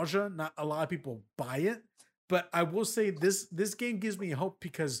nostalgia. Not a lot of people buy it. But I will say this game gives me hope,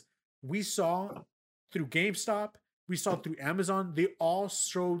 because we saw through GameStop, we saw through Amazon, they all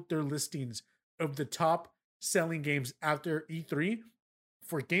showed their listings of the top selling games after E3.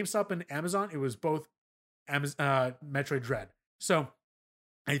 For GameStop and Amazon, it was both Metroid Dread. So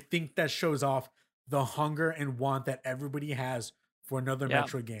I think that shows off the hunger and want that everybody has for another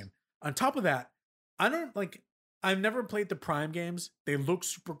Metroid game. On top of that, I've never played the Prime games. They look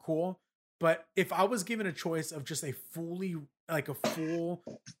super cool. But if I was given a choice of just a full,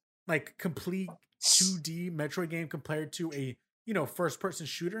 complete 2D Metroid game compared to a, first person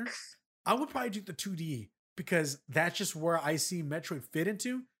shooter, I would probably do the 2D, because that's just where I see Metroid fit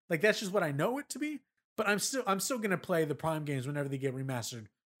into. Like, that's just what I know it to be. But I'm still going to play the Prime games whenever they get remastered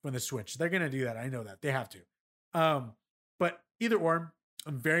from the Switch. They're going to do that. I know that. They have to. But either or,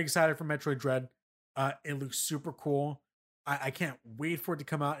 I'm very excited for Metroid Dread. It looks super cool. I can't wait for it to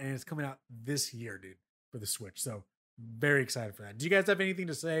come out, and it's coming out this year, dude, for the Switch. So very excited for that. Do you guys have anything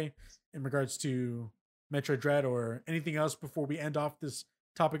to say in regards to Metroid Dread or anything else before we end off this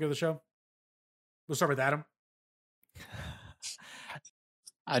topic of the show? We'll start with Adam.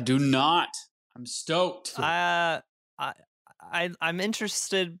 I do not. I'm stoked. I'm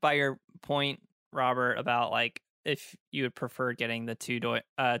interested by your point, Robert, about like if you would prefer getting the 2D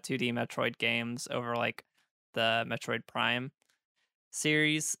Metroid games over like the Metroid Prime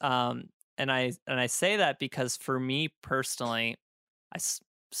series. And I say that because for me personally, I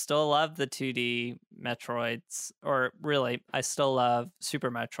still love the 2D Metroids, or really, I still love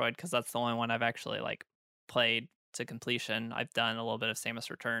Super Metroid, because that's the only one I've actually like played to completion. I've done a little bit of Samus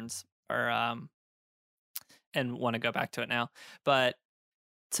Returns, and want to go back to it now. But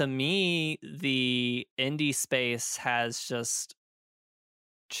to me, the indie space has just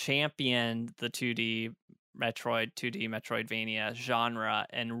championed the 2D Metroidvania genre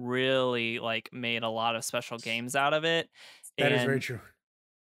and really like made a lot of special games out of it. That is very true.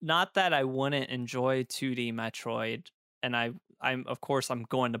 Not that I wouldn't enjoy 2D Metroid, and I'm of course I'm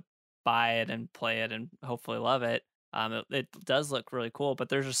going to buy it and play it and hopefully love it. It does look really cool, but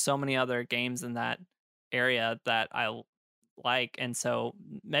there's just so many other games in that area that I like, and so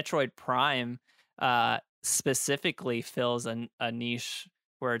Metroid Prime specifically fills a niche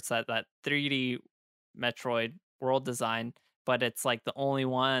where it's that 3D Metroid world design, but it's like the only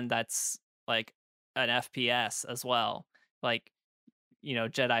one that's like an FPS as well. Like,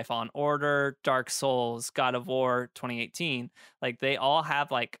 Jedi Fallen Order, Dark Souls, God of War 2018, like they all have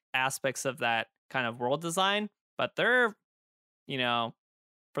like aspects of that kind of world design, but they're,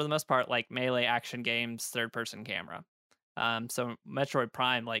 for the most part, like melee action games, third person camera. So Metroid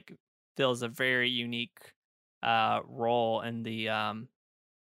Prime like fills a very unique role in the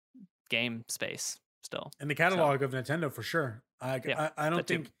game space still. In the catalog of Nintendo, for sure. I don't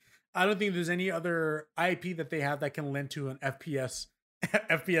think there's any other IP that they have that can lend to an FPS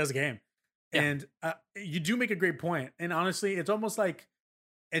game. Yeah. And you do make a great point. And honestly, it's almost like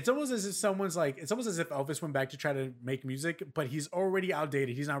it's almost as if it's almost as if Elvis went back to try to make music, but he's already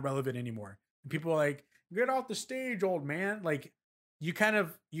outdated. He's not relevant anymore. And people are like, get off the stage, old man. Like you kind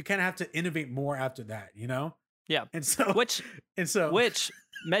of have to innovate more after that, you know? Yeah. And so which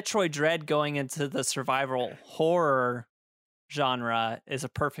Metroid Dread going into the survival horror genre is a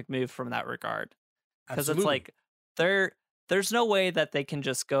perfect move from that regard. Because it's like there's no way that they can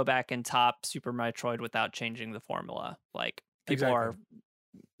just go back and top Super Metroid without changing the formula. Like people are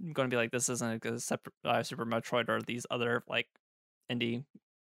going to be like, this isn't a separate Super Metroid or these other like indie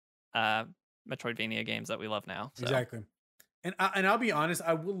Metroidvania games that we love now. So. Exactly. And I'll be honest,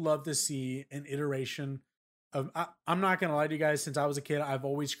 I would love to see an iteration of. I'm not gonna lie to you guys. Since I was a kid, I've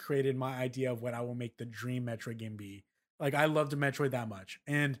always created my idea of what I will make the dream Metroid game be. Like I loved Metroid that much,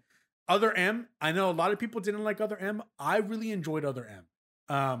 and Other M. I know a lot of people didn't like Other M. I really enjoyed Other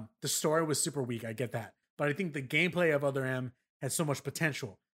M. The story was super weak. I get that, but I think the gameplay of Other M had so much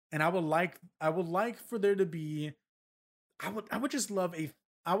potential, and I would like for there to be. I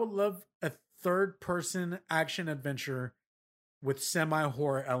would love a third person action adventure with semi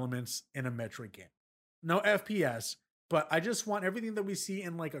horror elements in a Metroid game. No FPS, but I just want everything that we see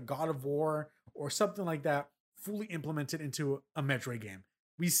in like a God of War or something like that fully implemented into a Metroid game.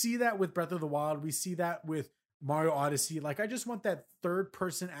 We see that with Breath of the Wild. We see that with Mario Odyssey. Like I just want that third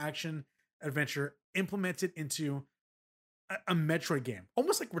person action adventure implemented into a Metroid game,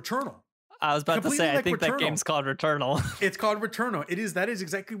 almost like Returnal. I was about to say, I think Returnal. That game's called Returnal. It's called Returnal. That is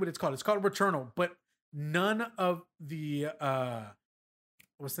exactly what it's called. It's called Returnal, but none of the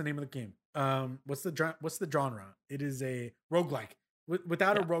what's the name of the game? What's the genre? It is a roguelike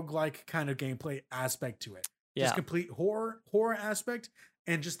without a roguelike kind of gameplay aspect to it. Yeah. Just complete horror aspect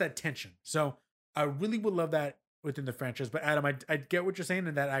and just that tension. So I really would love that within the franchise. But Adam, I get what you're saying,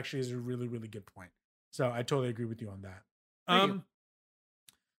 and that actually is a really, really good point. So I totally agree with you on that. Thank you.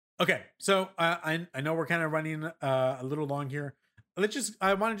 Okay, so I know we're kind of running a little long here.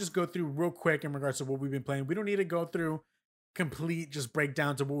 I want to just go through real quick in regards to what we've been playing. We don't need to go through complete just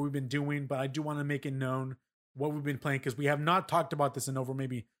breakdowns of what we've been doing, but I do want to make it known what we've been playing because we have not talked about this in over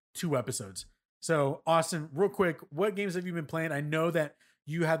maybe 2 episodes. So Austin, real quick, what games have you been playing? I know that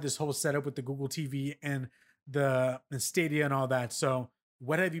you have this whole setup with the Google TV and the Stadia and all that. So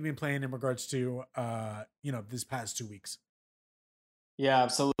what have you been playing in regards to this past 2 weeks? Yeah,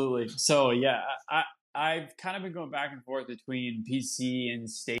 absolutely. So yeah, I've kind of been going back and forth between PC and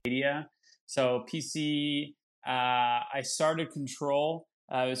Stadia. So PC, I started Control.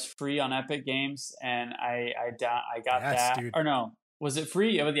 It was free on Epic Games, and I got that. Dude. Or no, was it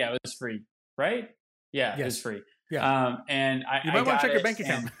free? Oh, yeah, it was free, right? Yeah, it was free. Yeah. And you might want to check your bank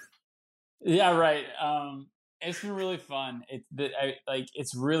account. Yeah, right. It's been really fun.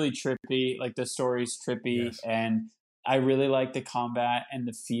 It's really trippy. Like the story's trippy, and I really like the combat and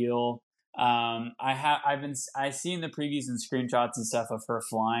the feel. I've seen the previews and screenshots and stuff of her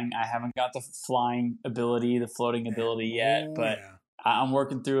flying. I haven't got the flying ability, the floating ability yet, but I'm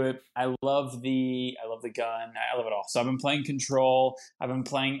working through it. I love the gun. I love it all. So I've been playing Control. I've been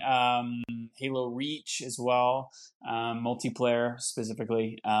playing Halo Reach as well, multiplayer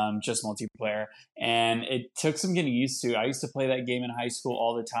specifically, just multiplayer. And it took some getting used to. I used to play that game in high school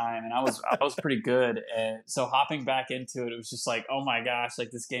all the time, and I was pretty good. And so hopping back into it, it was just like, oh my gosh, like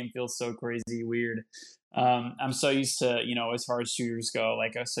this game feels so crazy weird. I'm so used to, as far as shooters go,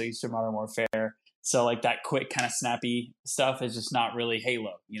 like I'm so used to Modern Warfare. So like that quick kind of snappy stuff is just not really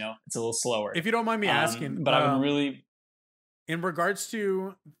Halo, it's a little slower. If you don't mind me asking, but I've been really in regards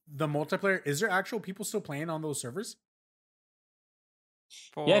to the multiplayer, is there actual people still playing on those servers?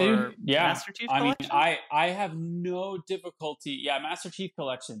 For yeah, dude. Yeah. Master Chief Collection? I have no difficulty. Yeah, Master Chief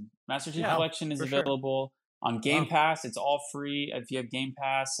Collection. Master Chief Collection is available on Game Pass. It's all free if you have Game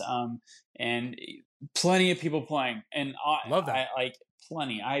Pass. And plenty of people playing. And love that.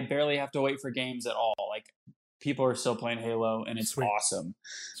 Plenty. I barely have to wait for games at all. Like people are still playing Halo, and it's awesome.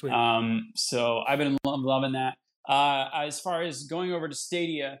 Sweet. So I've been loving that. As far as going over to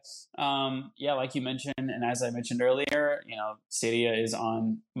Stadia, like you mentioned, and as I mentioned earlier, Stadia is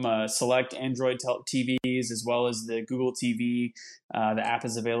on select Android TVs as well as the Google TV. The app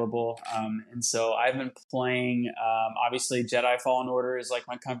is available, and so I've been playing. Obviously, Jedi Fallen Order is like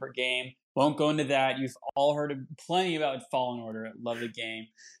my comfort game. Won't go into that. You've all heard plenty about Fallen Order. I love the game.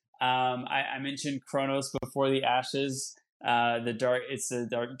 I mentioned Chronos Before the Ashes. It's the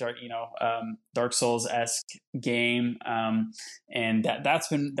Dark Souls-esque game. And that's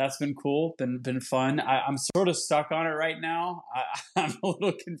been cool, been fun. I'm sort of stuck on it right now. I'm a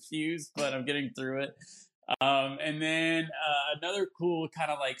little confused, but I'm getting through it. And then, another cool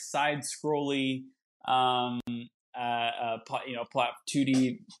kind of like side scrolly,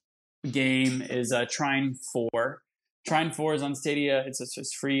 2D game is Trine 4. Trine 4 is on Stadia.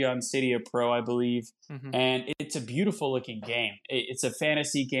 It's free on Stadia Pro, I believe. Mhm. And it's a beautiful looking game. It's a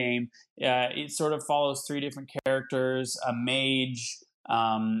fantasy game. It sort of follows 3 different characters: a mage,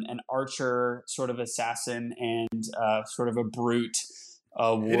 an archer, sort of assassin, and sort of a brute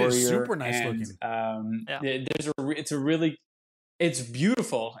warrior. It is super nice and, looking. it's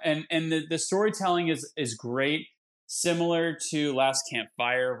beautiful, and the storytelling is great. Similar to Last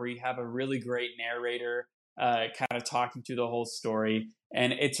Campfire, where you have a really great narrator kind of talking through the whole story,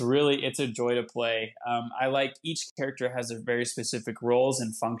 and it's a joy to play. I like each character has a very specific roles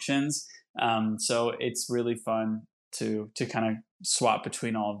and functions, so it's really fun to kind of swap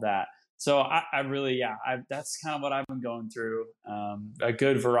between all of that. So that's kind of what I've been going through. A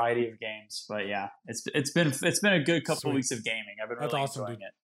good variety of games, but yeah, it's been a good couple Sweet. weeks of gaming. I've been really enjoying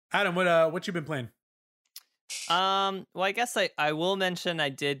it. Adam, what you been playing? Well, I guess I will mention I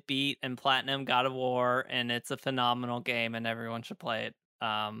did beat and platinum God of War, and it's a phenomenal game, and everyone should play it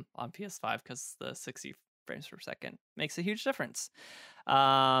on PS5 because the 60 frames per second makes a huge difference.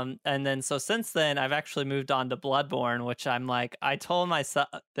 And then so since then, I've actually moved on to Bloodborne, which I'm like, I told myself,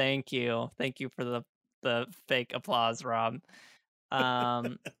 thank you for the fake applause, Rob.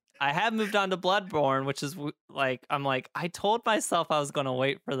 I have moved on to Bloodborne, which is like, I'm like, I told myself I was going to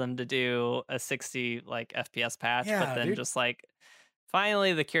wait for them to do a 60 like FPS patch, but then just like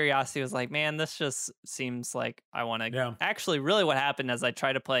finally the curiosity was like, man, this just seems like I want to. Yeah. Actually, really what happened is I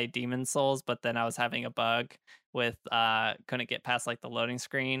tried to play Demon Souls, but then I was having a bug with couldn't get past like the loading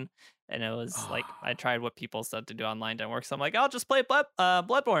screen, and it was like I tried what people said to do online, didn't work. So I'm like, I'll just play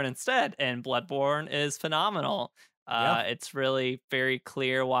Bloodborne instead, and Bloodborne is phenomenal. It's really very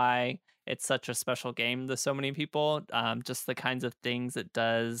clear why it's such a special game to so many people. Just the kinds of things it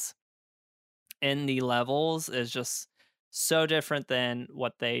does in the levels is just so different than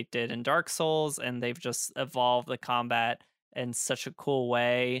what they did in Dark Souls, and they've just evolved the combat in such a cool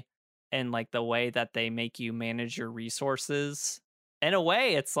way, and like the way that they make you manage your resources. In a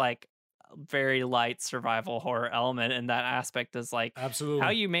way, it's like very light survival horror element, and that aspect is like absolutely how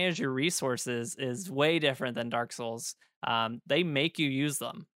you manage your resources is way different than Dark Souls. They make you use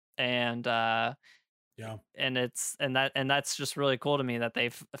them, and and that's just really cool to me that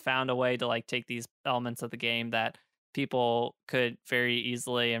they've found a way to like take these elements of the game that people could very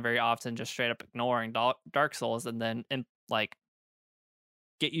easily and very often just straight up ignoring Dark Souls, and then like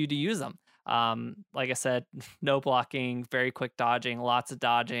get you to use them. Like I said, no blocking, very quick dodging, lots of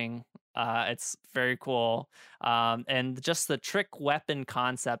dodging. It's very cool. And just the trick weapon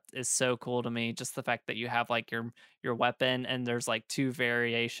concept is so cool to me. Just the fact that you have like your weapon, and there's like 2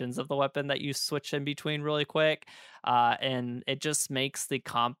 variations of the weapon that you switch in between really quick. And it just makes the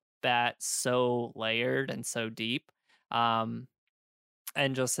combat so layered and so deep. And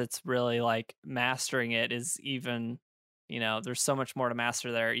just it's really like mastering it is even, there's so much more to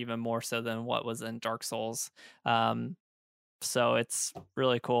master there, even more so than what was in Dark Souls. So it's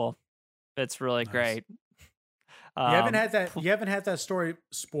really cool. It's really great. You haven't had that story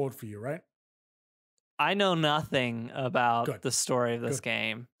spoiled for you, right? I know nothing about the story of this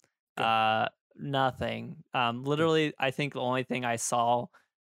game. Nothing. Literally, I think the only thing I saw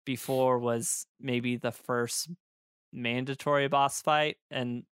before was maybe the first mandatory boss fight,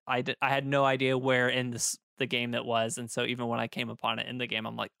 and I had no idea where in the game that was, and so even when I came upon it in the game,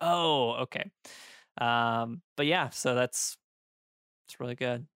 I'm like, oh, okay. But yeah, so it's really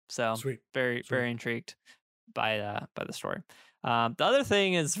good. So Sweet. Very intrigued by the story. The other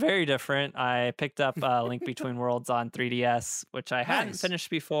thing is very different. I picked up Link Between Worlds on 3DS, which I hadn't finished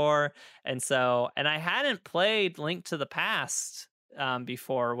before, and I hadn't played Link to the Past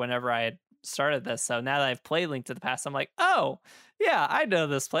before whenever I had started this. So now that I've played Link to the Past, I'm like, oh yeah, I know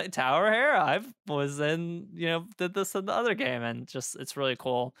this Tower of Hera. I was in, did this in the other game, and just it's really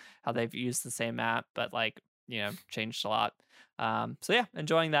cool how they've used the same map, but like changed a lot. So yeah,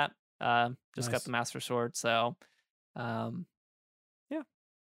 enjoying that. Just got the Master Sword, so yeah,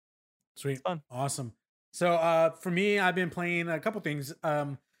 sweet, fun, awesome. So for me, I've been playing a couple things.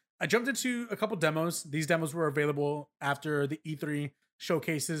 I jumped into a couple demos. These demos were available after the E3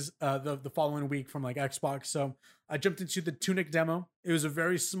 showcases the following week from like Xbox. So I jumped into the Tunic demo. It was a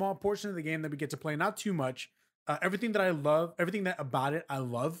very small portion of the game that we get to play, not too much. Everything about it, I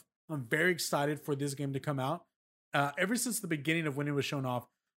love. I'm very excited for this game to come out. Ever since the beginning of when it was shown off,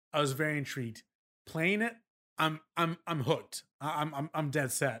 I was very intrigued. Playing it, I'm hooked. I'm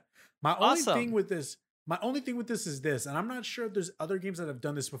dead set. My only thing with this is this, and I'm not sure if there's other games that have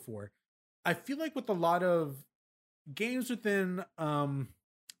done this before. I feel like with a lot of games within how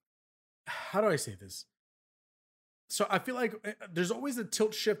do I say this? so I feel like there's always a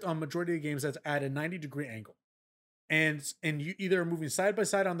tilt shift on majority of games that's at a 90-degree angle. And you either are moving side by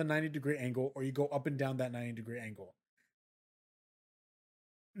side on the 90-degree angle, or you go up and down that 90-degree angle.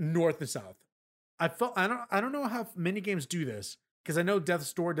 North and south. I don't know how many games do this, because I know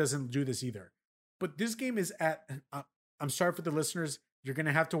Death's Door doesn't do this either. But this game is at, I'm sorry for the listeners, you're going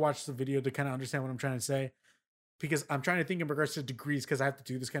to have to watch the video to kind of understand what I'm trying to say, because I'm trying to think in regards to degrees, because I have to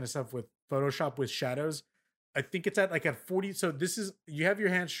do this kind of stuff with Photoshop with shadows. I think it's at like at 40. So this is, you have your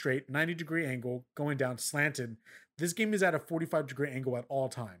hand straight, 90-degree angle going down slanted. This game is at a 45-degree angle at all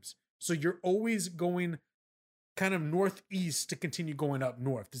times. So you're always going kind of northeast to continue going up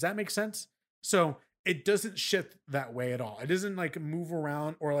north. Does that make sense? So it doesn't shift that way at all. It doesn't like move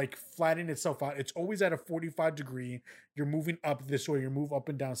around or like flatten itself out. It's always at a 45-degree. You're moving up this way. You move up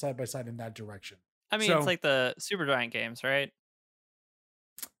and down side by side in that direction. I mean, it's like the Supergiant games, right?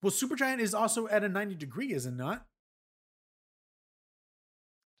 Well, Supergiant is also at a 90-degree, is it not?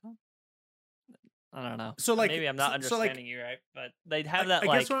 I don't know. So like, maybe I'm not understanding you right, but they have that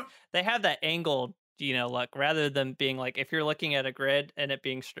they have that angled, look, rather than being like, if you're looking at a grid and it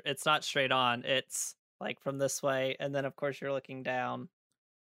being it's not straight on, it's like from this way, and then of course you're looking down.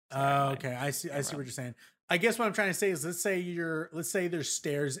 Okay, I see what you're saying. I guess what I'm trying to say is, let's say there's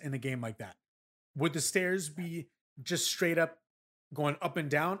stairs in a game like that. Would the stairs be just straight up going up and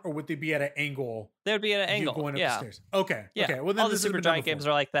down, or would they be at an angle? They would be at an angle. Going up the stairs. Okay. Yeah. Okay. Well, then all the Supergiant games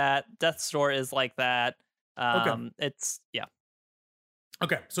are like that. Death's Door is like that. It's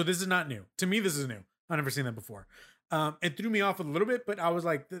Okay. So this is not new. To me, this is new. I've never seen that before. It threw me off a little bit, but I was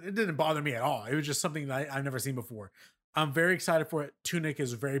like, it didn't bother me at all. It was just something that I've never seen before. I'm very excited for it. Tunic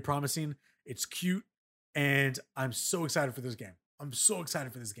is very promising. It's cute, and I'm so excited for this game.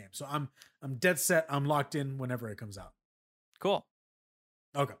 So I'm dead set. I'm locked in whenever it comes out. Cool.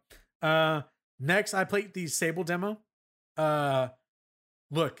 Okay. Next, I played the Sable demo.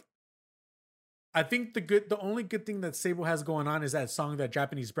 Look, I think the only good thing that Sable has going on is that song that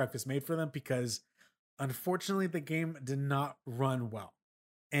Japanese Breakfast made for them, because unfortunately the game did not run well.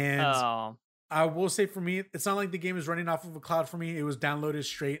 And I will say, for me, it's not like the game is running off of a cloud for me. It was downloaded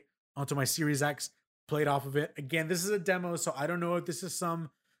straight onto my Series X, played off of it. Again, this is a demo, so I don't know if this is some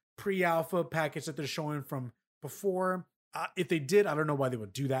pre-alpha package that they're showing from before. If they did, I don't know why they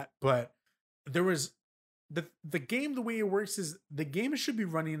would do that. But there was the game, the way it works is the game should be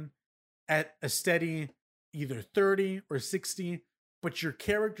running at a steady either 30 or 60, but your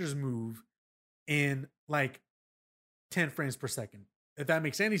characters move in like 10 frames per second, if that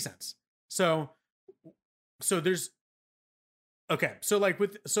makes any sense. So there's, okay, so like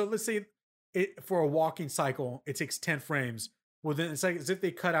so let's say it, for a walking cycle, it takes 10 frames. Well, then it's like as if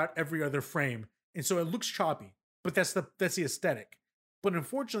they cut out every other frame, and so it looks choppy. But that's the aesthetic. But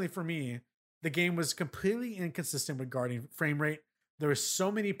unfortunately for me, the game was completely inconsistent regarding frame rate. There were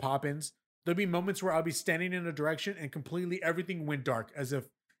so many pop-ins. There'd be moments where I'll be standing in a direction and completely everything went dark, as if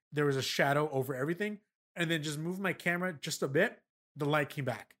there was a shadow over everything. And then just move my camera just a bit, the light came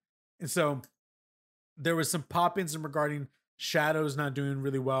back. And so there was some pop-ins regarding shadows not doing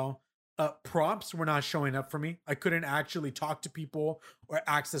really well. Prompts were not showing up for me. I couldn't actually talk to people or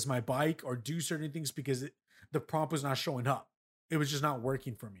access my bike or do certain things because the prompt was not showing up. It was just not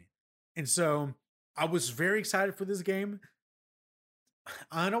working for me. And so I was very excited for this game.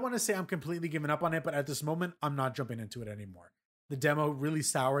 I don't want to say I'm completely giving up on it, but at this moment, I'm not jumping into it anymore. The demo really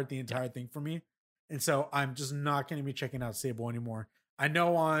soured the entire thing for me. And so I'm just not going to be checking out Sable anymore. I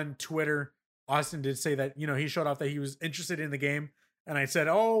know on Twitter, Austin did say that, he showed off that he was interested in the game. And I said,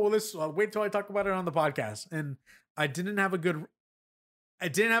 oh, well, I'll wait till I talk about it on the podcast. And I didn't have a good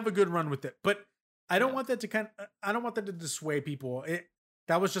run with it, but I don't want that to dissuade people.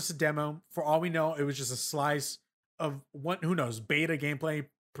 That was just a demo. For all we know, it was just a slice of who knows, beta gameplay,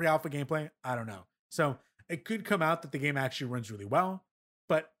 pre-alpha gameplay. I don't know. So it could come out that the game actually runs really well.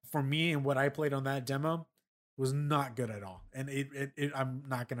 But for me and what I played on that demo was not good at all. And I'm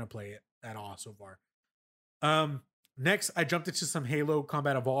not going to play it at all so far. Next, I jumped into some Halo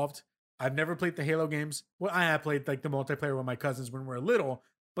Combat Evolved. I've never played the Halo games. Well, I have played like the multiplayer with my cousins when we were little,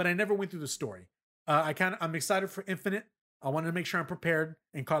 but I never went through the story. I'm excited for Infinite. I wanted to make sure I'm prepared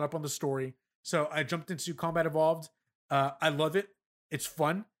and caught up on the story. So I jumped into Combat Evolved. I love it. It's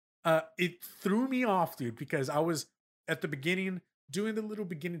fun. It threw me off, dude, because I was at the beginning doing the little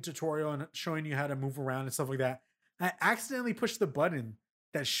beginning tutorial and showing you how to move around and stuff like that. I accidentally pushed the button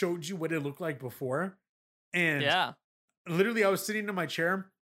that showed you what it looked like before. And literally I was sitting in my chair.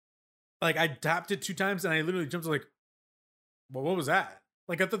 Like I tapped it 2 times and I literally jumped like, well, what was that?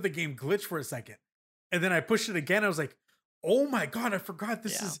 Like I thought the game glitched for a second. And then I pushed it again. I was like, oh my God, I forgot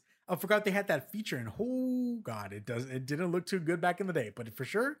this is, I forgot they had that feature, and oh god, it didn't look too good back in the day, but for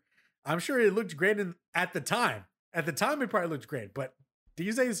sure, I'm sure it looked great at the time. At the time, it probably looked great, but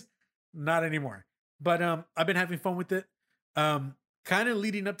these days, not anymore. But I've been having fun with it. Kind of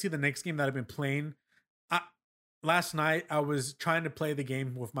leading up to the next game that I've been playing. Last night I was trying to play the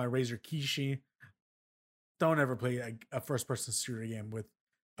game with my Razer Kishi. Don't ever play a first-person shooter game with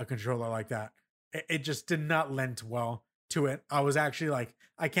a controller like that. It just did not lend well to it. I was actually like,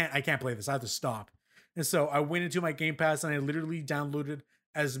 I can't play this. I have to stop. And so I went into my Game Pass and I literally downloaded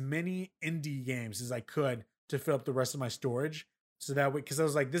as many indie games as I could to fill up the rest of my storage. So that way, because I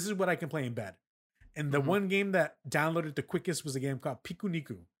was like, this is what I can play in bed. And the one game that downloaded the quickest was a game called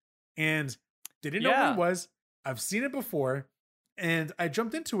Pikuniku. And didn't know what it was. I've seen it before. And I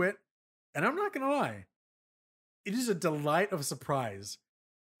jumped into it. And I'm not going to lie. It is a delight of a surprise.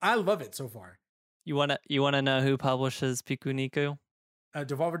 I love it so far. You wanna know who publishes Pikuniku?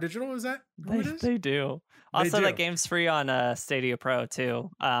 Devolver Digital, is that who it is? They do. Also, that game's free on Stadia Pro too.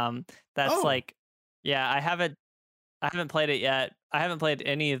 That's I haven't played it yet. I haven't played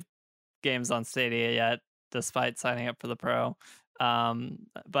any games on Stadia yet, despite signing up for the Pro. But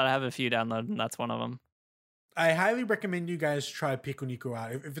I have a few downloaded, and that's one of them. I highly recommend you guys try Pikuniku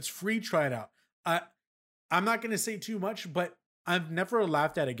out. If it's free, try it out. I'm not going to say too much, but I've never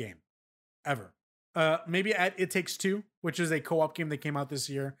laughed at a game, ever. Maybe at It Takes Two, which is a co-op game that came out this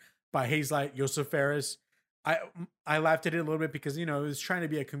year by Hazelight, Josef Fares. I laughed at it a little bit because, it was trying to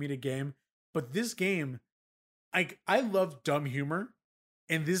be a comedic game. But this game, I love dumb humor,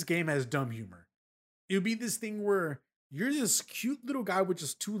 and this game has dumb humor. It would be this thing where you're this cute little guy with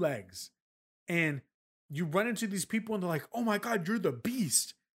just 2 legs, and you run into these people, and they're like, "Oh my god, you're the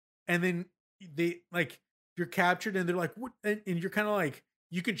beast!" And then you're captured, and they're like, "What?" And you're kind of like,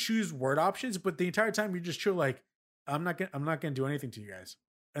 you can choose word options, but the entire time you're just chill, like, I'm not gonna do anything to you guys.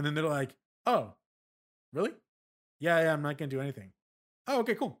 And then they're like, "Oh, really? Yeah, I'm not gonna do anything." Oh,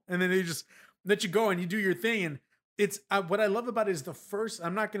 okay, cool. And then they just let you go and you do your thing. And it's what I love about it is the first.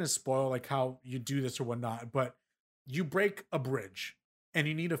 I'm not gonna spoil like how you do this or whatnot, but you break a bridge and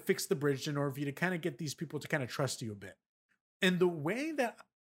you need to fix the bridge in order for you to kind of get these people to kind of trust you a bit. And the way that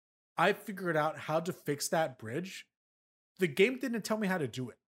I figured out how to fix that bridge, the game didn't tell me how to do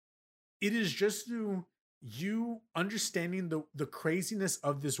it. It is just through you understanding the craziness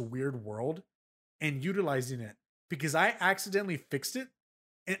of this weird world and utilizing it. Because I accidentally fixed it,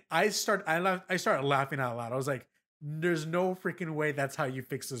 and I started laughing out loud. I was like, "There's no freaking way that's how you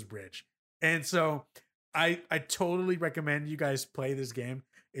fix this bridge." And so I totally recommend you guys play this game.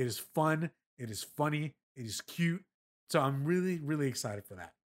 It is fun. It is funny. It is cute. So I'm really, really excited for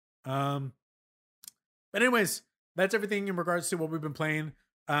that. But anyways, that's everything in regards to what we've been playing.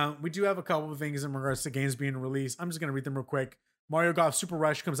 We do have a couple of things in regards to games being released. I'm just going to read them real quick. Mario Golf Super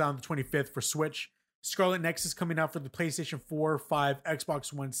Rush comes out on the 25th for Switch. Scarlet Nexus coming out for the PlayStation 4, 5,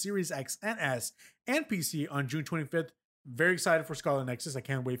 Xbox One, Series X and S, and PC on June 25th. Very excited for Scarlet Nexus. I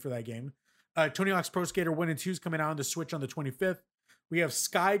can't wait for that game. Tony Hawk's Pro Skater 1 and 2 is coming out on the Switch on the 25th. We have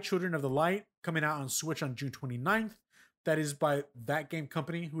Sky Children of the Light coming out on Switch on June 29th. That is by That Game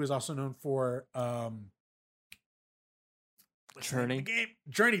Company, who is also known for Journey.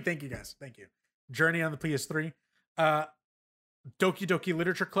 Journey, thank you guys. Thank you. Journey on the PS3. Doki Doki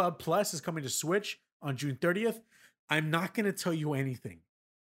Literature Club Plus is coming to Switch on June 30th. I'm not going to tell you anything,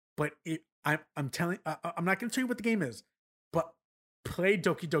 but I'm not going to tell you what the game is, but play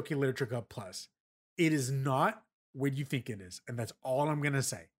Doki Doki Literature Club Plus. It is not what you think it is, and that's all I'm going to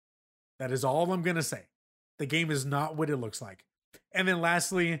say. That is all I'm going to say. The game is not what it looks like. And then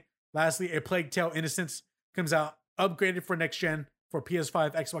lastly, A Plague Tale Innocence comes out upgraded for next gen for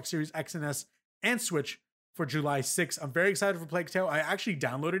PS5, Xbox Series X and S, and Switch for July 6th. I'm very excited for Plague Tale. I actually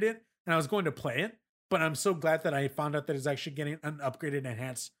downloaded it and I was going to play it, but I'm so glad that I found out that it's actually getting an upgraded,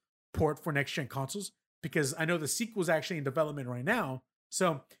 enhanced port for next gen consoles, because I know the sequel is actually in development right now.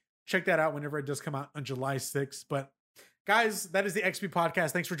 So check that out whenever it does come out on July 6th. But guys, that is the XP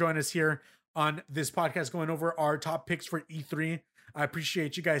podcast. Thanks for joining us here on this podcast, going over our top picks for E3. I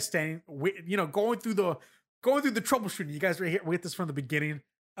appreciate you guys staying, going through the troubleshooting. You guys were here with us from the beginning.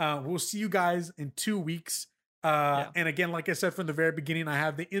 We'll see you guys in 2 weeks. And again, like I said from the very beginning, I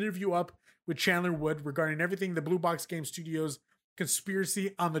have the interview up with Chandler Wood regarding everything the Blue Box Game Studios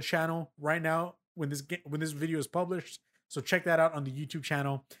conspiracy on the channel right now when this video is published. So check that out on the YouTube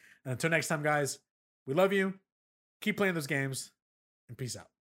channel. And until next time, guys, we love you. Keep playing those games, and peace out.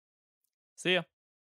 See ya.